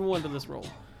 -1 to this roll.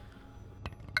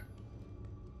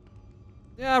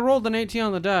 Yeah, I rolled an 18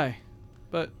 on the die,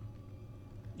 but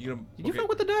You gonna... did you fuck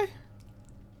with the die?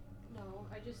 No,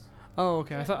 I just. Oh,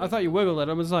 okay. I thought you wiggled it.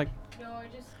 I was like, No, I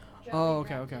just. Oh,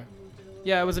 okay, okay.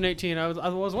 yeah, it was an 18. I was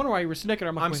wondering why you were snicking.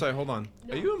 I'm sorry, hold on.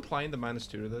 No. Are you implying the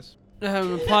 -2 to this? I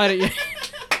haven't applied it yet.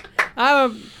 I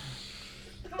haven't.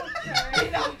 Oh, sorry.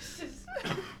 That was just.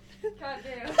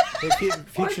 Goddamn. Hey,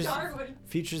 Poor Features, Darwin.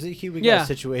 Features Icky, we Yeah. got a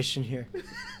situation here.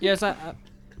 Yes,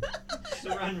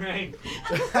 Surrun rain.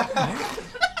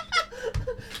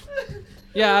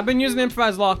 yeah, I've been using the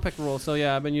improvised lockpick rule, so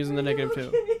yeah, I've been using the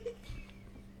 -2.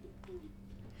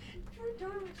 Poor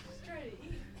Darwin was just trying to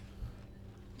eat.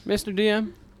 Mr.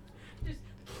 DM.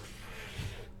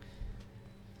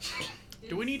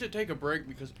 Do we need to take a break?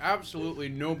 Because absolutely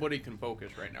nobody can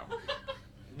focus right now.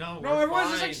 No, No,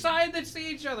 everyone's just excited to see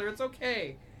each other. It's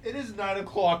okay. It is 9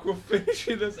 o'clock. We're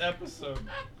finishing this episode.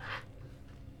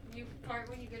 You fart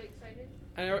when you get excited?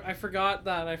 I forgot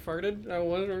that I farted. I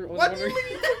was What do you mean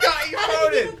you forgot you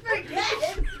voted?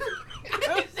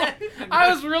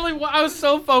 I was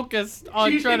so focused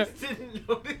on trying to. didn't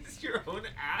notice your own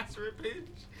ass rippage?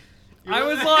 I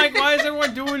was like, why is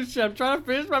everyone doing shit? I'm trying to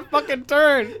finish my fucking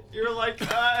turn. You're like,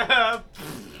 It's like.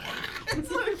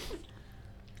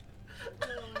 Oh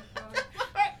my god.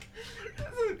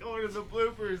 this is going to the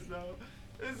bloopers, though.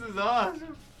 This is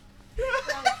awesome.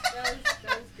 That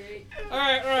was great. All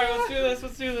right,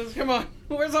 let's do this. Come on.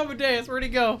 Where's Amadeus? Where'd he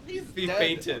go? He's He dead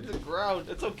fainted. on the ground.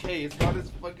 It's okay. It's not his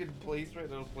fucking place right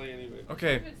now to play anyway.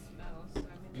 Okay. Good smell, so I'm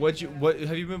gonna What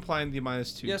have you been applying the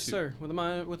 -2 Yes, to? sir. With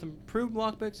improved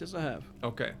lockpicks, yes, I have.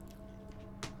 Okay.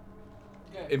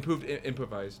 Improved,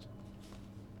 improvised.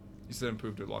 You said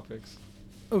improved or lockpicks.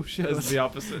 Oh shit. That's the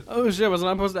opposite. Oh shit. Wasn't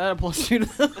I supposed to add a +2 to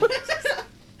that?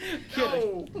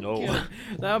 No. Kidding.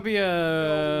 That would be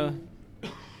a.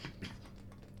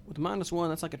 With a -1,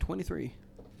 that's like a 23.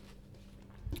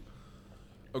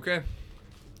 Okay.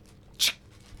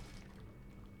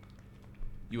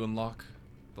 You unlock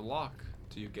the lock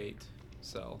to your gate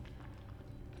cell.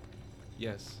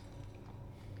 Yes.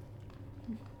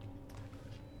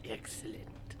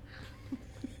 Excellent.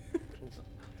 I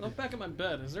look back at my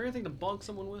bed. Is there anything to bonk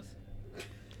someone with?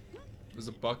 There's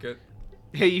a bucket.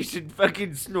 Hey, you should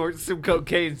fucking snort some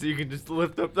cocaine so you can just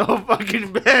lift up the whole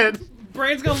fucking bed.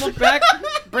 Brain's gonna look back.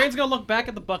 Brain's gonna look back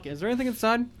at the bucket. Is there anything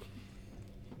inside?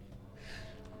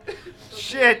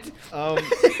 Shit.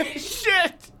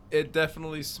 Shit! It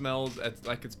definitely smells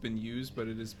like it's been used, but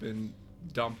it has been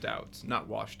dumped out. Not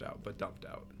washed out, but dumped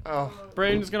out. Oh.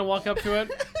 Brain's gonna walk up to it,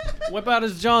 whip out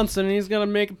his Johnson, and he's gonna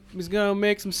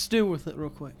make some stew with it real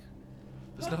quick.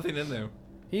 There's nothing in there.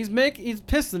 He's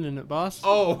pissing in it, boss.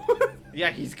 Oh! Yeah,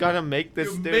 he's gonna make this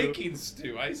You're stew. making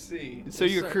stew, I see. So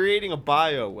Yes, you're sir. creating a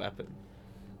bio weapon.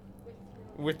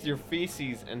 with your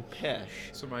feces and piss.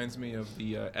 This reminds me of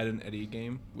the Ed and Eddie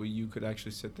game where you could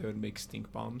actually sit there and make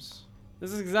stink bombs.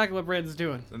 This is exactly what Brandon's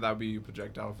doing. And that would be your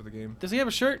projectile for the game. Does he have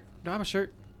a shirt? Do I have a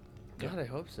shirt? God, I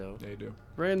hope so. Yeah, you do.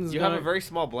 Brandon's You gonna, have a very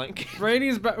small blanket.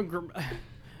 Brandon's about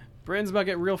to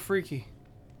get real freaky.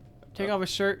 Take off his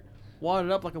shirt, wad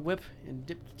it up like a whip, and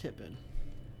dip the tip in.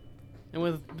 And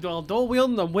with Dole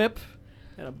wielding the whip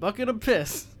and a bucket of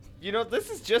piss. You know, this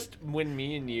is just when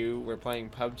me and you were playing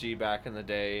PUBG back in the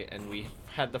day, and we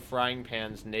had the frying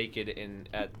pans naked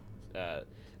at the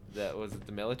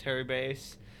military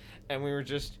base, and we were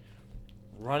just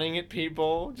running at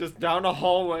people just down a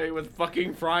hallway with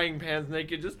fucking frying pans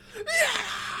naked, just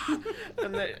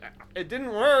and it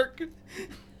didn't work.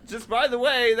 Just by the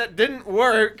way, that didn't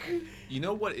work. You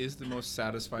know what is the most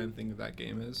satisfying thing of that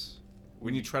game is?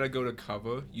 When you try to go to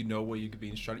cover, you know where you could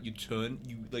be shot. You turn,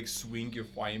 you like swing your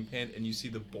frying pan, and you see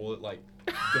the bullet like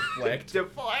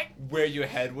deflect where your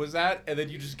head was at, and then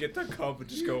you just get to cover,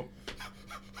 just go,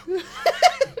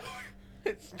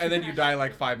 and then you die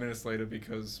like 5 minutes later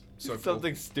because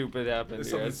Something stupid happened.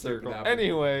 Something Yeah, stupid circle. happened.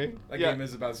 Anyway, that yeah. game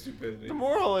is about stupidity. The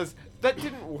moral is that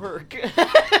didn't work.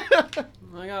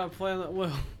 I got a plan that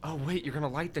will. Oh wait, you're gonna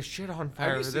light the shit on fire.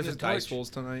 Have you seen There's his a dice torch. rolls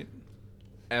tonight?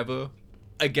 Ever?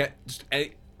 Again,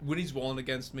 when he's rolling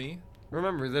against me.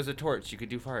 Remember, there's a torch. You could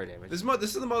do fire damage. This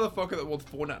is the motherfucker that rolled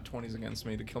 4 nat 20s against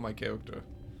me to kill my character,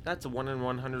 That's a 1 in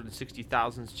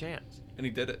 160,000 chance. and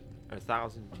he did it. Or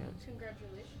 1,000 chance.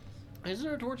 Congratulations. Is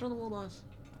there a torch on the wall, boss?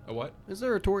 A what? Is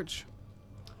there a torch?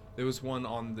 There was one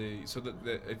on the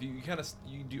if you kind of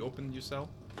do you open your cell?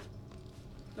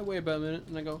 I wait about a minute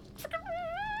and I go.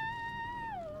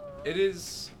 It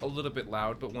is a little bit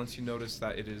loud, but once you notice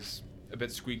that it is a bit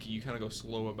squeaky, you kind of go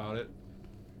slow about it,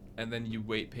 and then you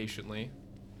wait patiently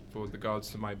for the guards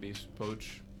to my base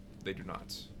approach. They do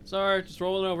not. Sorry, just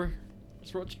rolling over.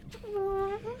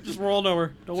 Just rolling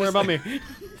over. Don't worry about me.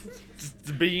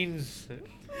 The beans.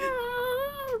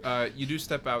 You do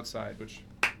step outside, which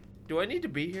Do I need to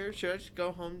be here? Should I just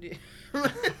go home?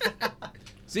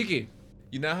 Ziki,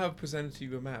 you now have presented to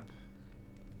you a map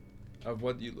of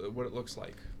what it looks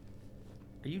like.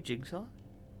 Are you Jigsaw?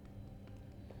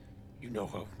 You know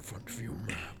how in front of your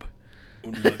map.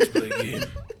 When let's play a game.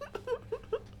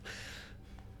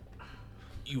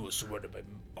 You were surrounded by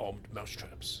armed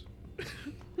mousetraps.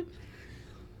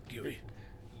 Gary.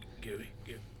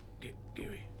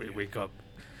 Wake up.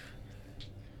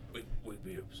 Wake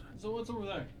me up, son. So what's over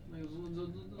there?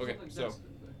 Okay, so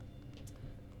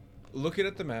looking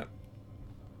at the map,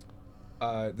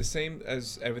 the same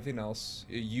as everything else,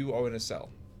 you are in a cell,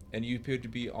 and you appear to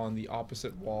be on the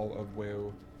opposite wall of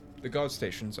where the guard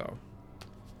stations are.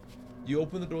 You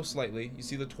open the door slightly, you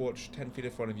see the torch 10 feet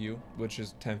in front of you, which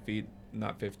is 10 feet,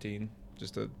 not 15,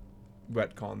 just a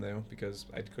retcon there, because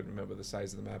I couldn't remember the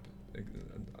size of the map on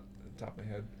the top of my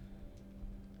head.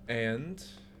 And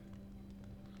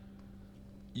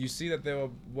you see that there are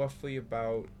roughly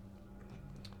about,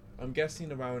 I'm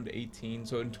guessing around 18,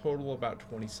 so in total about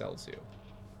 20 cells here,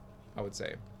 I would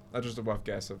say. That's just a rough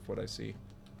guess of what I see.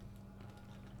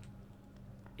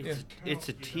 It's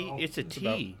a T. It's a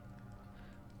T.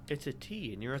 It's a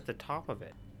T, and you're at the top of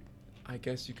it. I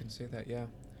guess you can say that, yeah.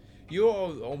 You're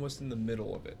almost in the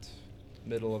middle of it.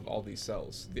 Middle of all these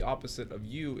cells. The opposite of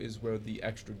you is where the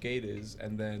extra gate is,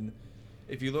 and then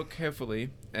if you look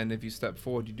carefully, and if you step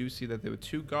forward, you do see that there were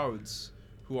 2 guards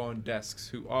who are on desks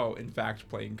who are, in fact,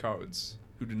 playing cards,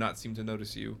 who do not seem to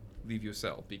notice you leave your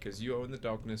cell, because you are in the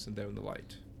darkness and they're in the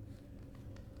light.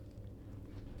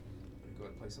 Go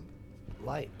ahead and play some.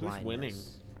 Light Who's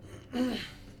blindness. winning?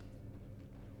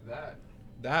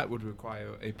 That would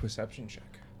require a perception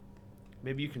check.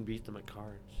 Maybe you can beat them at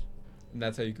cards. And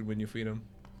that's how you could win your freedom.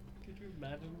 Could you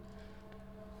imagine?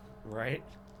 Right?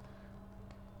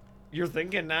 You're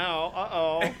thinking now.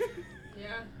 Uh-oh.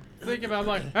 Yeah. Think about it, I'm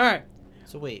like, alright.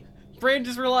 So wait, Brain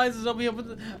just realizes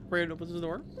Brain opens the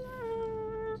door.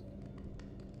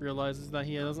 Realizes that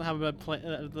he doesn't have a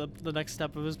plan, the next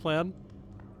step of his plan.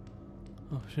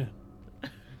 Oh shit.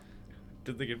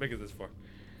 Didn't think you'd make it this far.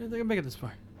 I didn't think I'd make it this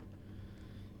far.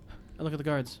 I look at the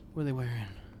guards. What are they wearing?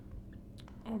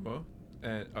 Armor.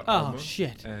 And, Oh armor,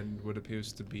 shit. and what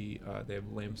appears to be, they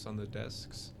have lamps on their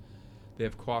desks. They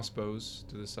have crossbows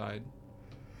to the side.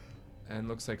 And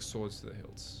looks like swords to the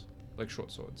hilts. Like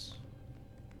short swords.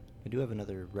 I do have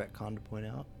another retcon to point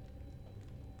out.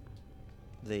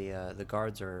 The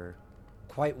guards are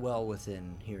quite well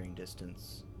within hearing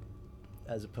distance,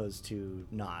 as opposed to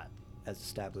not, as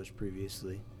established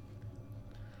previously.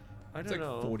 I It's don't like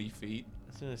know. 40 feet.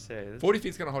 I was gonna say. 40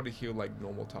 feet's kind of hard to hear like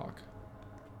normal talk.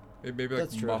 Maybe like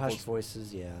That's true. muffled. Hushed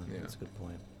voices, yeah, Yeah. that's a good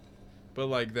point. But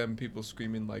like them people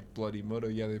screaming like bloody murder,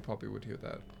 yeah, they probably would hear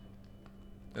that.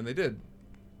 And they did.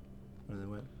 And they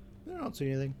went, I don't see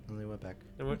anything. And they went back.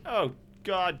 And went, oh,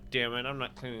 god damn it, I'm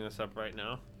not cleaning this up right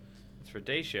now. It's for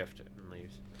day shift. And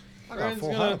leaves. I got a Brandon's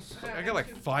full gonna- house. I got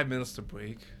like 5 minutes to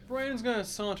break. Brandon's gonna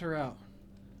saunter out.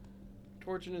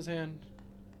 Torch in his hand.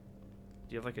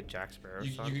 Do you have like a Jack Sparrow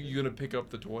You saunter? gonna pick up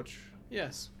the torch?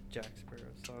 Yes. Jack Sparrow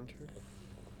saunter?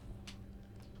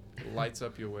 Lights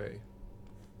up your way.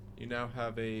 You now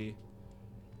have a...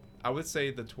 I would say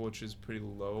the torch is pretty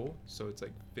low, so it's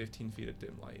like 15 feet of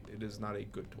dim light. It is not a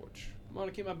good torch. I'm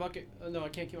gonna keep my bucket. No, I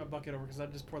can't keep my bucket over because I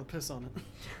just pour the piss on it.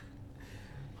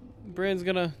 Brandon's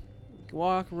gonna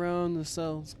walk around the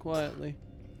cells quietly.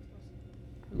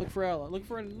 Look for ally. Look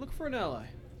for an ally.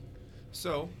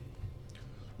 So,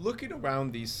 looking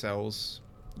around these cells,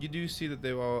 you do see that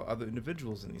there are other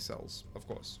individuals in these cells, of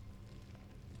course.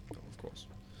 Of course.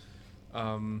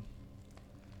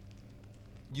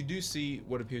 You do see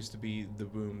what appears to be the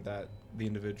room that the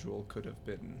individual could have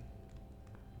been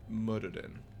murdered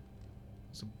in.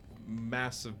 It's a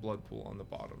massive blood pool on the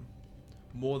bottom.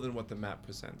 More than what the map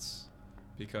presents.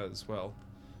 Because, well,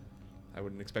 I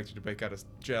wouldn't expect you to break out of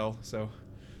jail, so...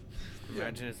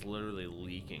 Imagine it's literally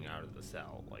leaking out of the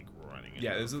cell, like running into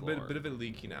Yeah, there's the a floor. bit of it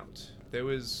leaking out. There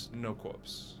was no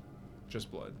corpse.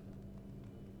 Just blood.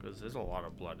 Because there's a lot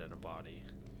of blood in a body.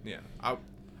 Yeah.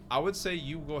 I would say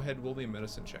you go ahead and roll me a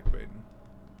medicine check, Brayden.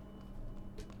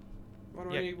 Why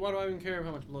do, Yeah. why do I even care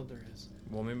how much blood there is?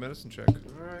 Roll me a medicine check.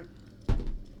 Alright. Not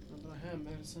that I have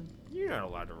medicine. You're not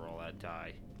allowed to roll that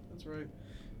die. That's right.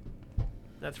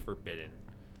 That's forbidden.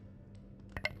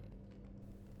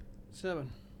 7.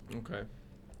 Okay.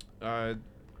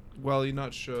 Well, you're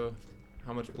not sure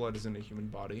how much blood is in a human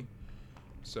body.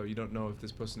 So you don't know if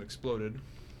this person exploded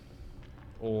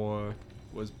or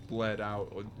was bled out.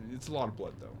 Or it's a lot of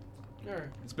blood, though. Alright.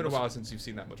 It's been a while since you've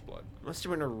seen that much blood. Must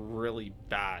have been a really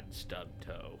bad stub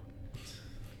toe.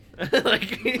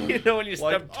 Like, you know when you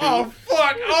stub toe? Oh,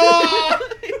 fuck! Oh!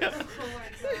 Yeah.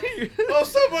 Oh,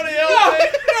 somebody help me!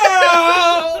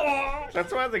 No!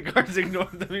 That's why the guards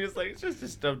ignored them. He was like, it's just a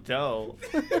stub toe.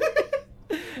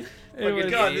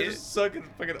 Anyways, God, they're just sucking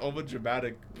fucking over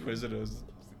dramatic prisoners.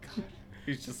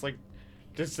 He's just like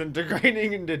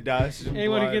disintegrating into dust. And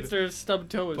anyone who blood. gets their stub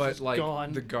toe is But just like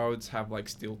gone. the guards have like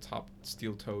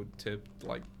steel-toed tipped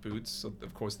like boots, so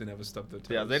of course they never stub their toes.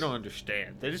 Yeah, they don't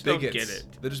understand. They just bigots. don't get it.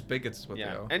 They're just bigots, is what they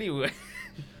Yeah. are. Anyway.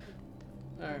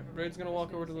 Alright, Raid's gonna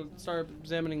walk over to start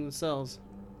examining the cells.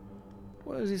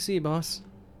 What does he see, boss?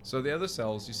 So the other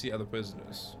cells, you see other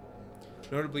prisoners.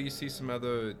 Notably, you see some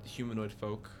other humanoid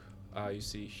folk. You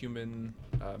see human,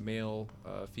 male,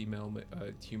 female,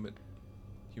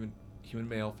 human,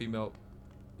 male, female,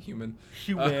 human.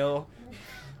 Humale.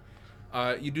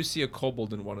 You do see a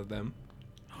kobold in one of them,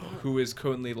 who is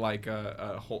currently like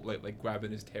like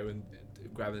grabbing his tail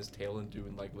and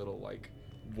doing like little like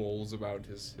rolls around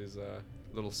his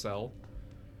little cell.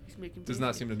 He's making Does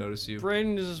not seem to notice you.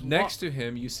 Brayden is just Next to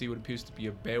him, you see what appears to be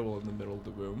a barrel in the middle of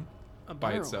the room, a by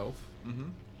barrel. itself. Mm-hmm.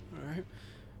 Alright.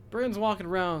 Brayden's walking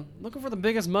around, looking for the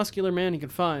biggest muscular man he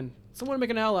could find. Someone to make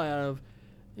an ally out of.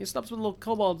 He stops with little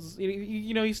kobolds.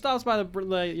 You know, he stops by by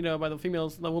the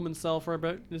female's, the woman's cell for a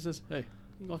bit. And he says, "Hey."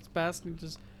 He walks past and he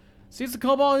just sees the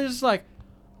kobold. And he's just like,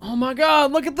 "Oh my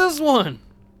God, look at this one!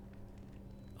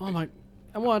 Oh my,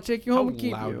 I want to take you home and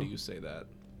keep How loud you." do you say that?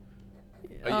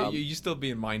 Are Um, you still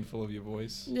being mindful of your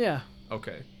voice? Yeah.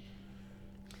 Okay.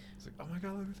 It's like, oh my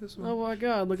god, look at this one. Oh my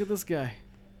God, look at this guy.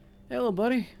 Hey, little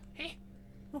buddy. Hey.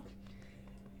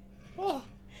 Oh,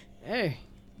 Hey,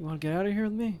 you want to get out of here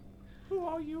with me? who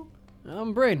are you?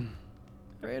 I'm Brayden.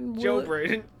 Brayden Joe Will-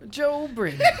 Braden. Joe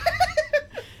Brayden.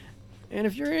 And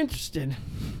if you're interested,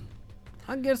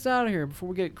 I can get us out of here before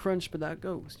we get crunched by that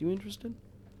ghost. You interested?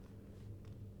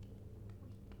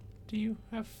 Do you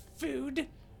have food?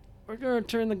 We're gonna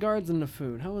turn the guards into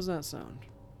food. How does that sound?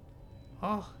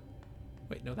 Oh.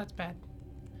 Wait, no, that's bad.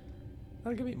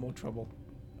 That'll give me more trouble.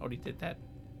 Already did that.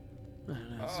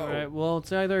 That's Oh. alright. Well,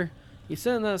 it's either you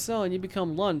sit in that cell and you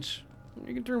become lunch, or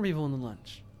you can turn people into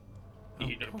lunch.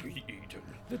 Eat 'em, be eaten.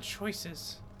 The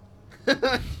choices.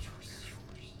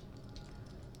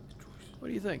 What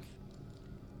do you think?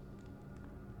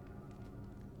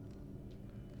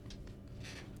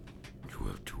 You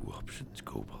have two options,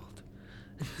 Kobold.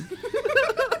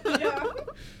 Yeah.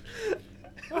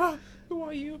 Who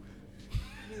are you?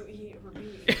 You eat or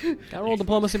be. Can I roll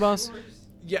diplomacy, boss?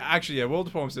 Yeah, actually, yeah, roll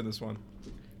diplomacy in this one.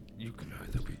 You can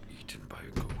either be eaten by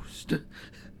a ghost.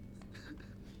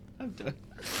 I'm done.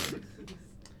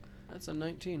 That's a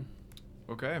 19.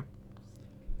 Okay.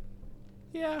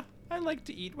 Yeah, I like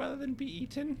to eat rather than be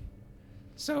eaten.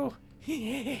 So,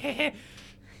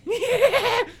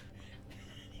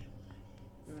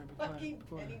 Fucking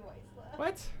Pennywise laugh.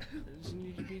 What? Just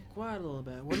need to be quiet a little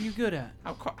bit. What are you good at?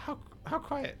 How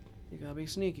quiet? You gotta be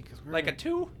sneaky, cause we're Like a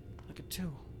 2? like a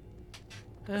 2.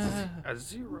 A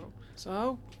 0.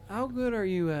 So how good are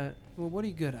you at? Well, what are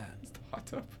you good at? It's the hot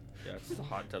tub. Yeah, it's the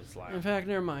hot tub slap. In fact,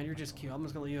 never mind. You're just cute. I'm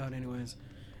just gonna let you out anyways.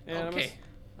 And Okay.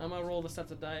 I'm gonna roll the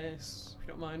sets of dice if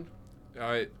you don't mind. All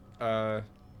right.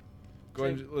 Go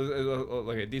ahead.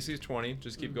 Okay, DC is 20.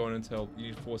 Just keep going until you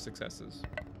need 4 successes.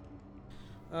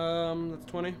 That's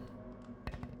 20.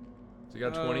 So you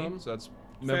got 20. Um, So that's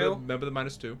fail. remember the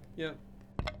 -2. Yep.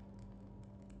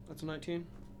 That's a 19.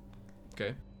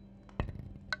 Okay.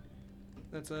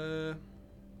 That's a.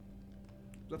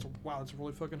 Wow. That's a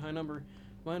really fucking high number.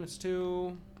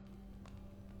 -2.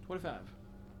 25.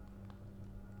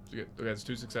 So you get, okay, that's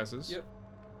 2 successes. Yep.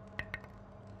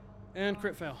 And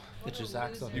crit fail. It just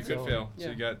acts on You its could own. fail. So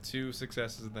Yeah. you got 2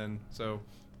 successes then. So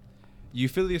you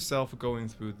feel yourself going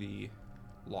through the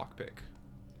lockpick.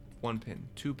 1 pin,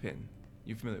 2 pin.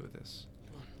 You familiar with this?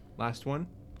 Last one.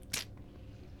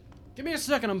 Give me a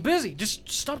second. I'm busy. Just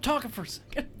stop talking for a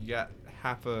second. You got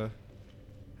half a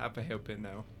hairpin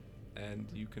now, and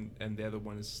you can, and the other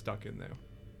one is stuck in there.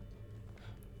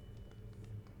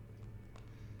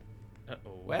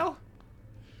 Uh-oh. Well,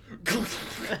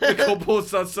 the kobold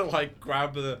starts to like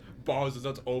grab the bars and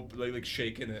starts open, like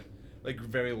shaking it, like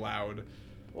very loud.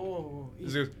 Oh. He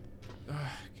goes,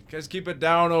 "Guys, keep it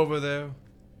down over there."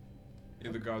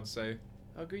 The gods say.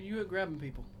 How good you at grabbing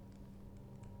people?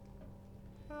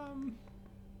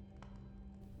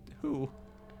 Who?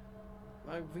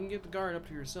 If we can get the guard up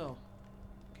to your cell,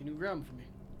 can you grab him for me?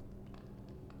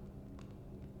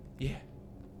 Yeah.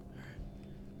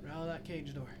 Rattle that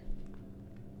cage door.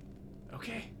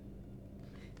 Okay.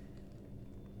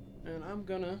 And I'm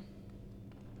gonna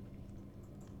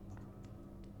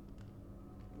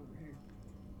over here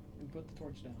and put the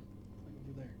torch down, like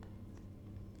over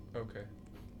there. Okay.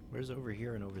 Where's over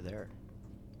here and over there?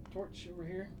 Torch over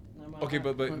here. and I'm gonna Okay,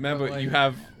 but put- remember, like, you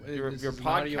have this you're is an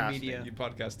audio podcasting. media. You're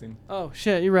podcasting. Oh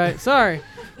shit, you're right. Sorry.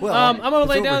 Well, I'm gonna it's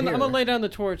lay over down. I'm here. gonna lay down the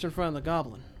torch in front of the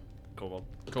goblin. Kobold.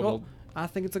 Kobold. I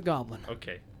think it's a goblin.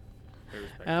 Okay. I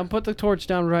respect And I'm put the torch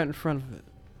down right in front of it.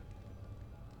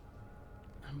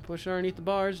 I'm pushing underneath the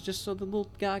bars just so the little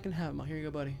guy can have them. Here you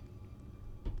go, buddy.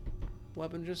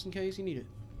 Weapon just in case you need it.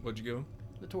 What'd you go?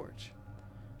 The torch.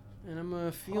 And I'm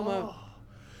gonna feel my.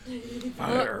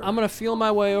 Fire. I'm gonna feel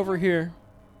my way over here.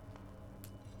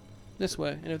 This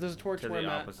way. And if there's a torch to where the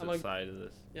I'm at, opposite I'm gonna, side of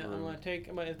this. yeah, I'm room. gonna take.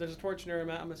 If there's a torch near where I'm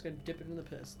at, I'm just gonna dip it in the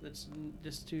piss. That's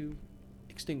just to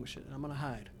extinguish it. And I'm gonna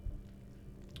hide.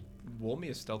 Roll me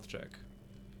a stealth check.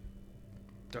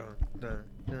 Dun, dun,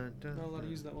 dun, dun, Not allowed to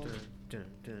dun, use that one. dun,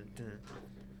 dun, dun,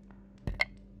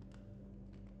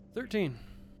 13.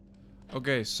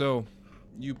 Okay, so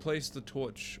you place the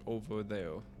torch over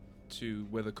there to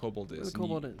where the kobold is. Where the and you-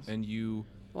 kobold is. And you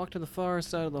Walk to the far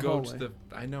side of the go hallway. to the.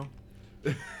 I know.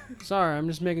 Sorry, I'm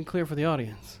just making clear for the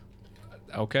audience.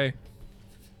 Okay.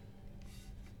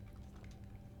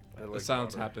 I The like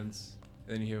silence water. happens,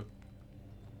 and then you hear.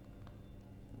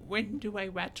 When do I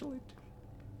rattle it?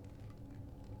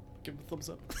 Give him a thumbs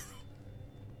up.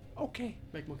 Okay.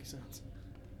 Make monkey sounds.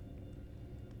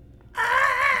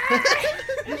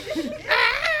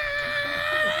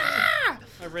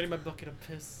 I'm ready my bucket of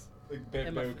piss. Like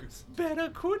And my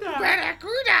Barracuda.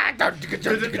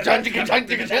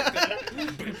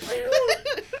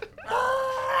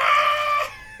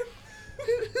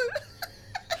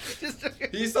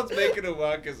 He starts making a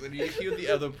ruckus, and you hear the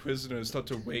other prisoners start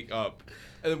to wake up,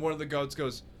 and then one of the guards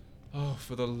goes, "Oh,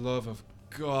 for the love of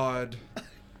God!"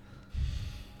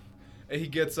 And he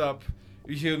gets up.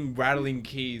 You hear him rattling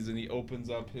keys, and he opens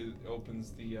the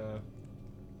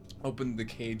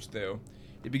cage there.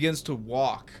 He begins to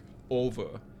walk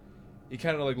over. He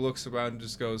kind of like looks around and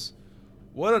just goes,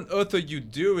 "What on earth are you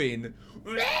doing?"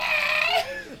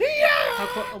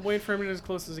 I'm waiting for him to get as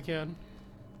close as he can.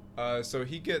 So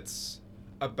he gets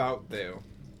about there.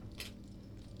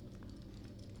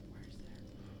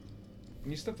 And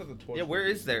you stepped at the torch. Yeah, where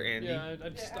is there, Andy? Yeah,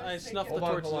 I snuffed the Hold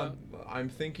on, torches hold out. on. I'm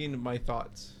thinking my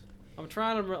thoughts. I'm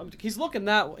trying to. He's looking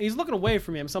away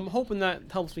from him, so I'm hoping that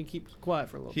helps me keep quiet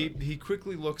for a little bit. He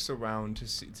quickly looks around to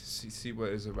see what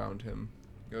is around him.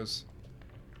 He goes,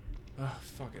 "Oh,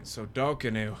 fucking so dark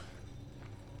in here.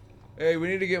 Hey, we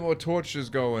need to get more torches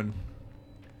going."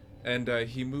 And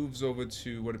he moves over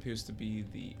to what appears to be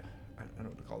the, I don't know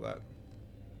what to call that.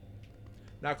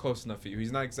 Not close enough for you.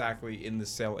 He's not exactly in the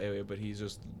cell area, but he's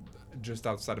just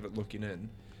outside of it looking in.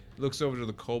 Looks over to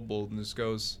the kobold and just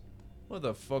goes, "What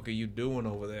the fuck are you doing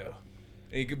over there?"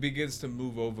 And he begins to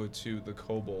move over to the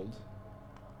kobold.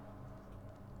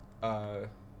 Barracuda!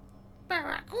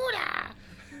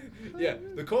 Yeah,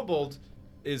 the kobold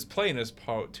is playing his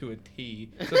part to a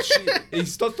T. So he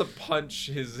starts to punch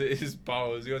his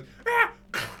balls. He goes, ah!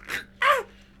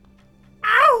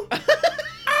 Ow!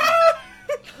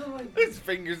 His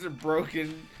fingers are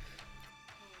broken.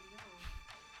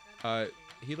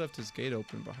 He left his gate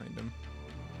open behind him.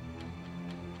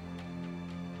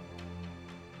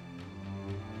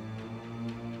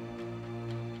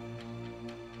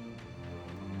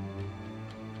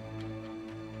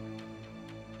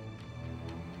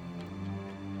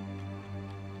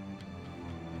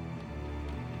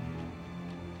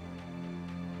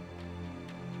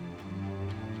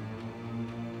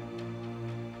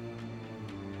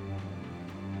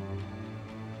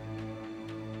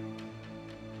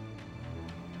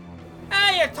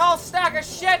 Hey, you tall stack of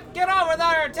shit! Get over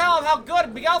there and tell him how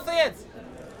good Miguelfi is!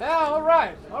 Yeah, all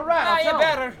right. Ah, you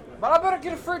better. But I better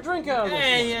get a free drink out of this.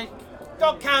 Hey,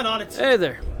 don't count on it. Hey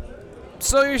there.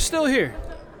 So you're still here?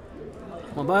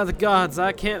 Well, by the gods,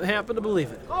 I can't happen to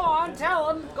believe it. Go on, tell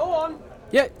him. Go on.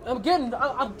 Yeah, I'm getting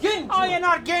Oh, you're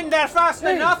not getting there fast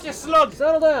enough, you slug.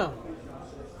 Settle down.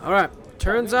 All right.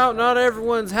 Turns out not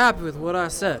everyone's happy with what I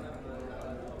said.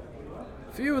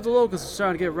 A few of the locals are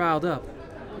starting to get riled up,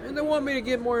 and they want me to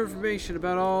get more information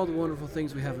about all the wonderful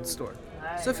things we have in store.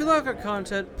 So if you like our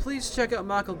content, please check out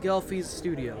Michael Gelfie's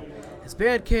studio, his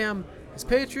Bandcamp, his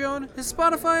Patreon, his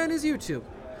Spotify, and his YouTube.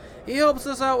 He helps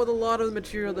us out with a lot of the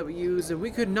material that we use, and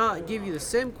we could not give you the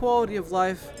same quality of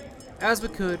life as we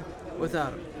could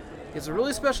without him. He's a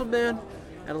really special man,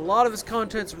 and a lot of his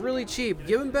content's really cheap,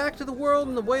 giving back to the world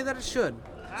in the way that it should.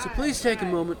 So please take a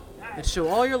moment and show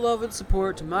all your love and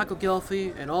support to Michael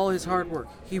Gelfie and all his hard work.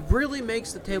 He really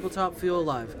makes the tabletop feel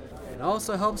alive, and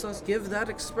also helps us give that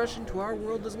expression to our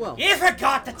world as well. You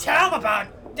forgot to tell him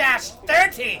about Dash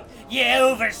 30, you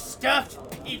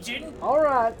overstuffed pigeon. All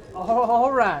right.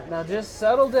 Now just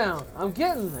settle down. I'm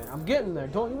getting there.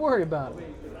 Don't you worry about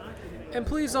it. And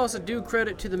please also do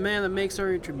credit to the man that makes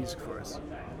our intro music for us,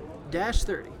 Dash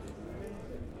 30.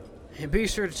 And be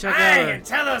sure to check out Hey,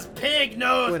 tell those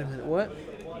pig-nosed... Wait a minute, what?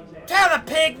 Tell the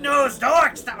pig-nosed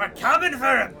orcs that we're coming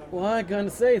for him. Well, I ain't gonna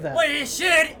say that. Well, you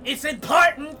should. It's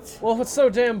important. Well, if it's so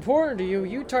damn important to you,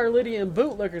 you Tarlydian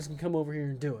bootlickers can come over here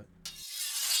and do it.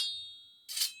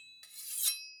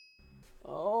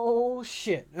 Oh,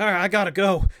 shit. Alright, I gotta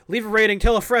go. Leave a rating,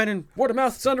 tell a friend, and word of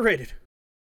mouth is underrated.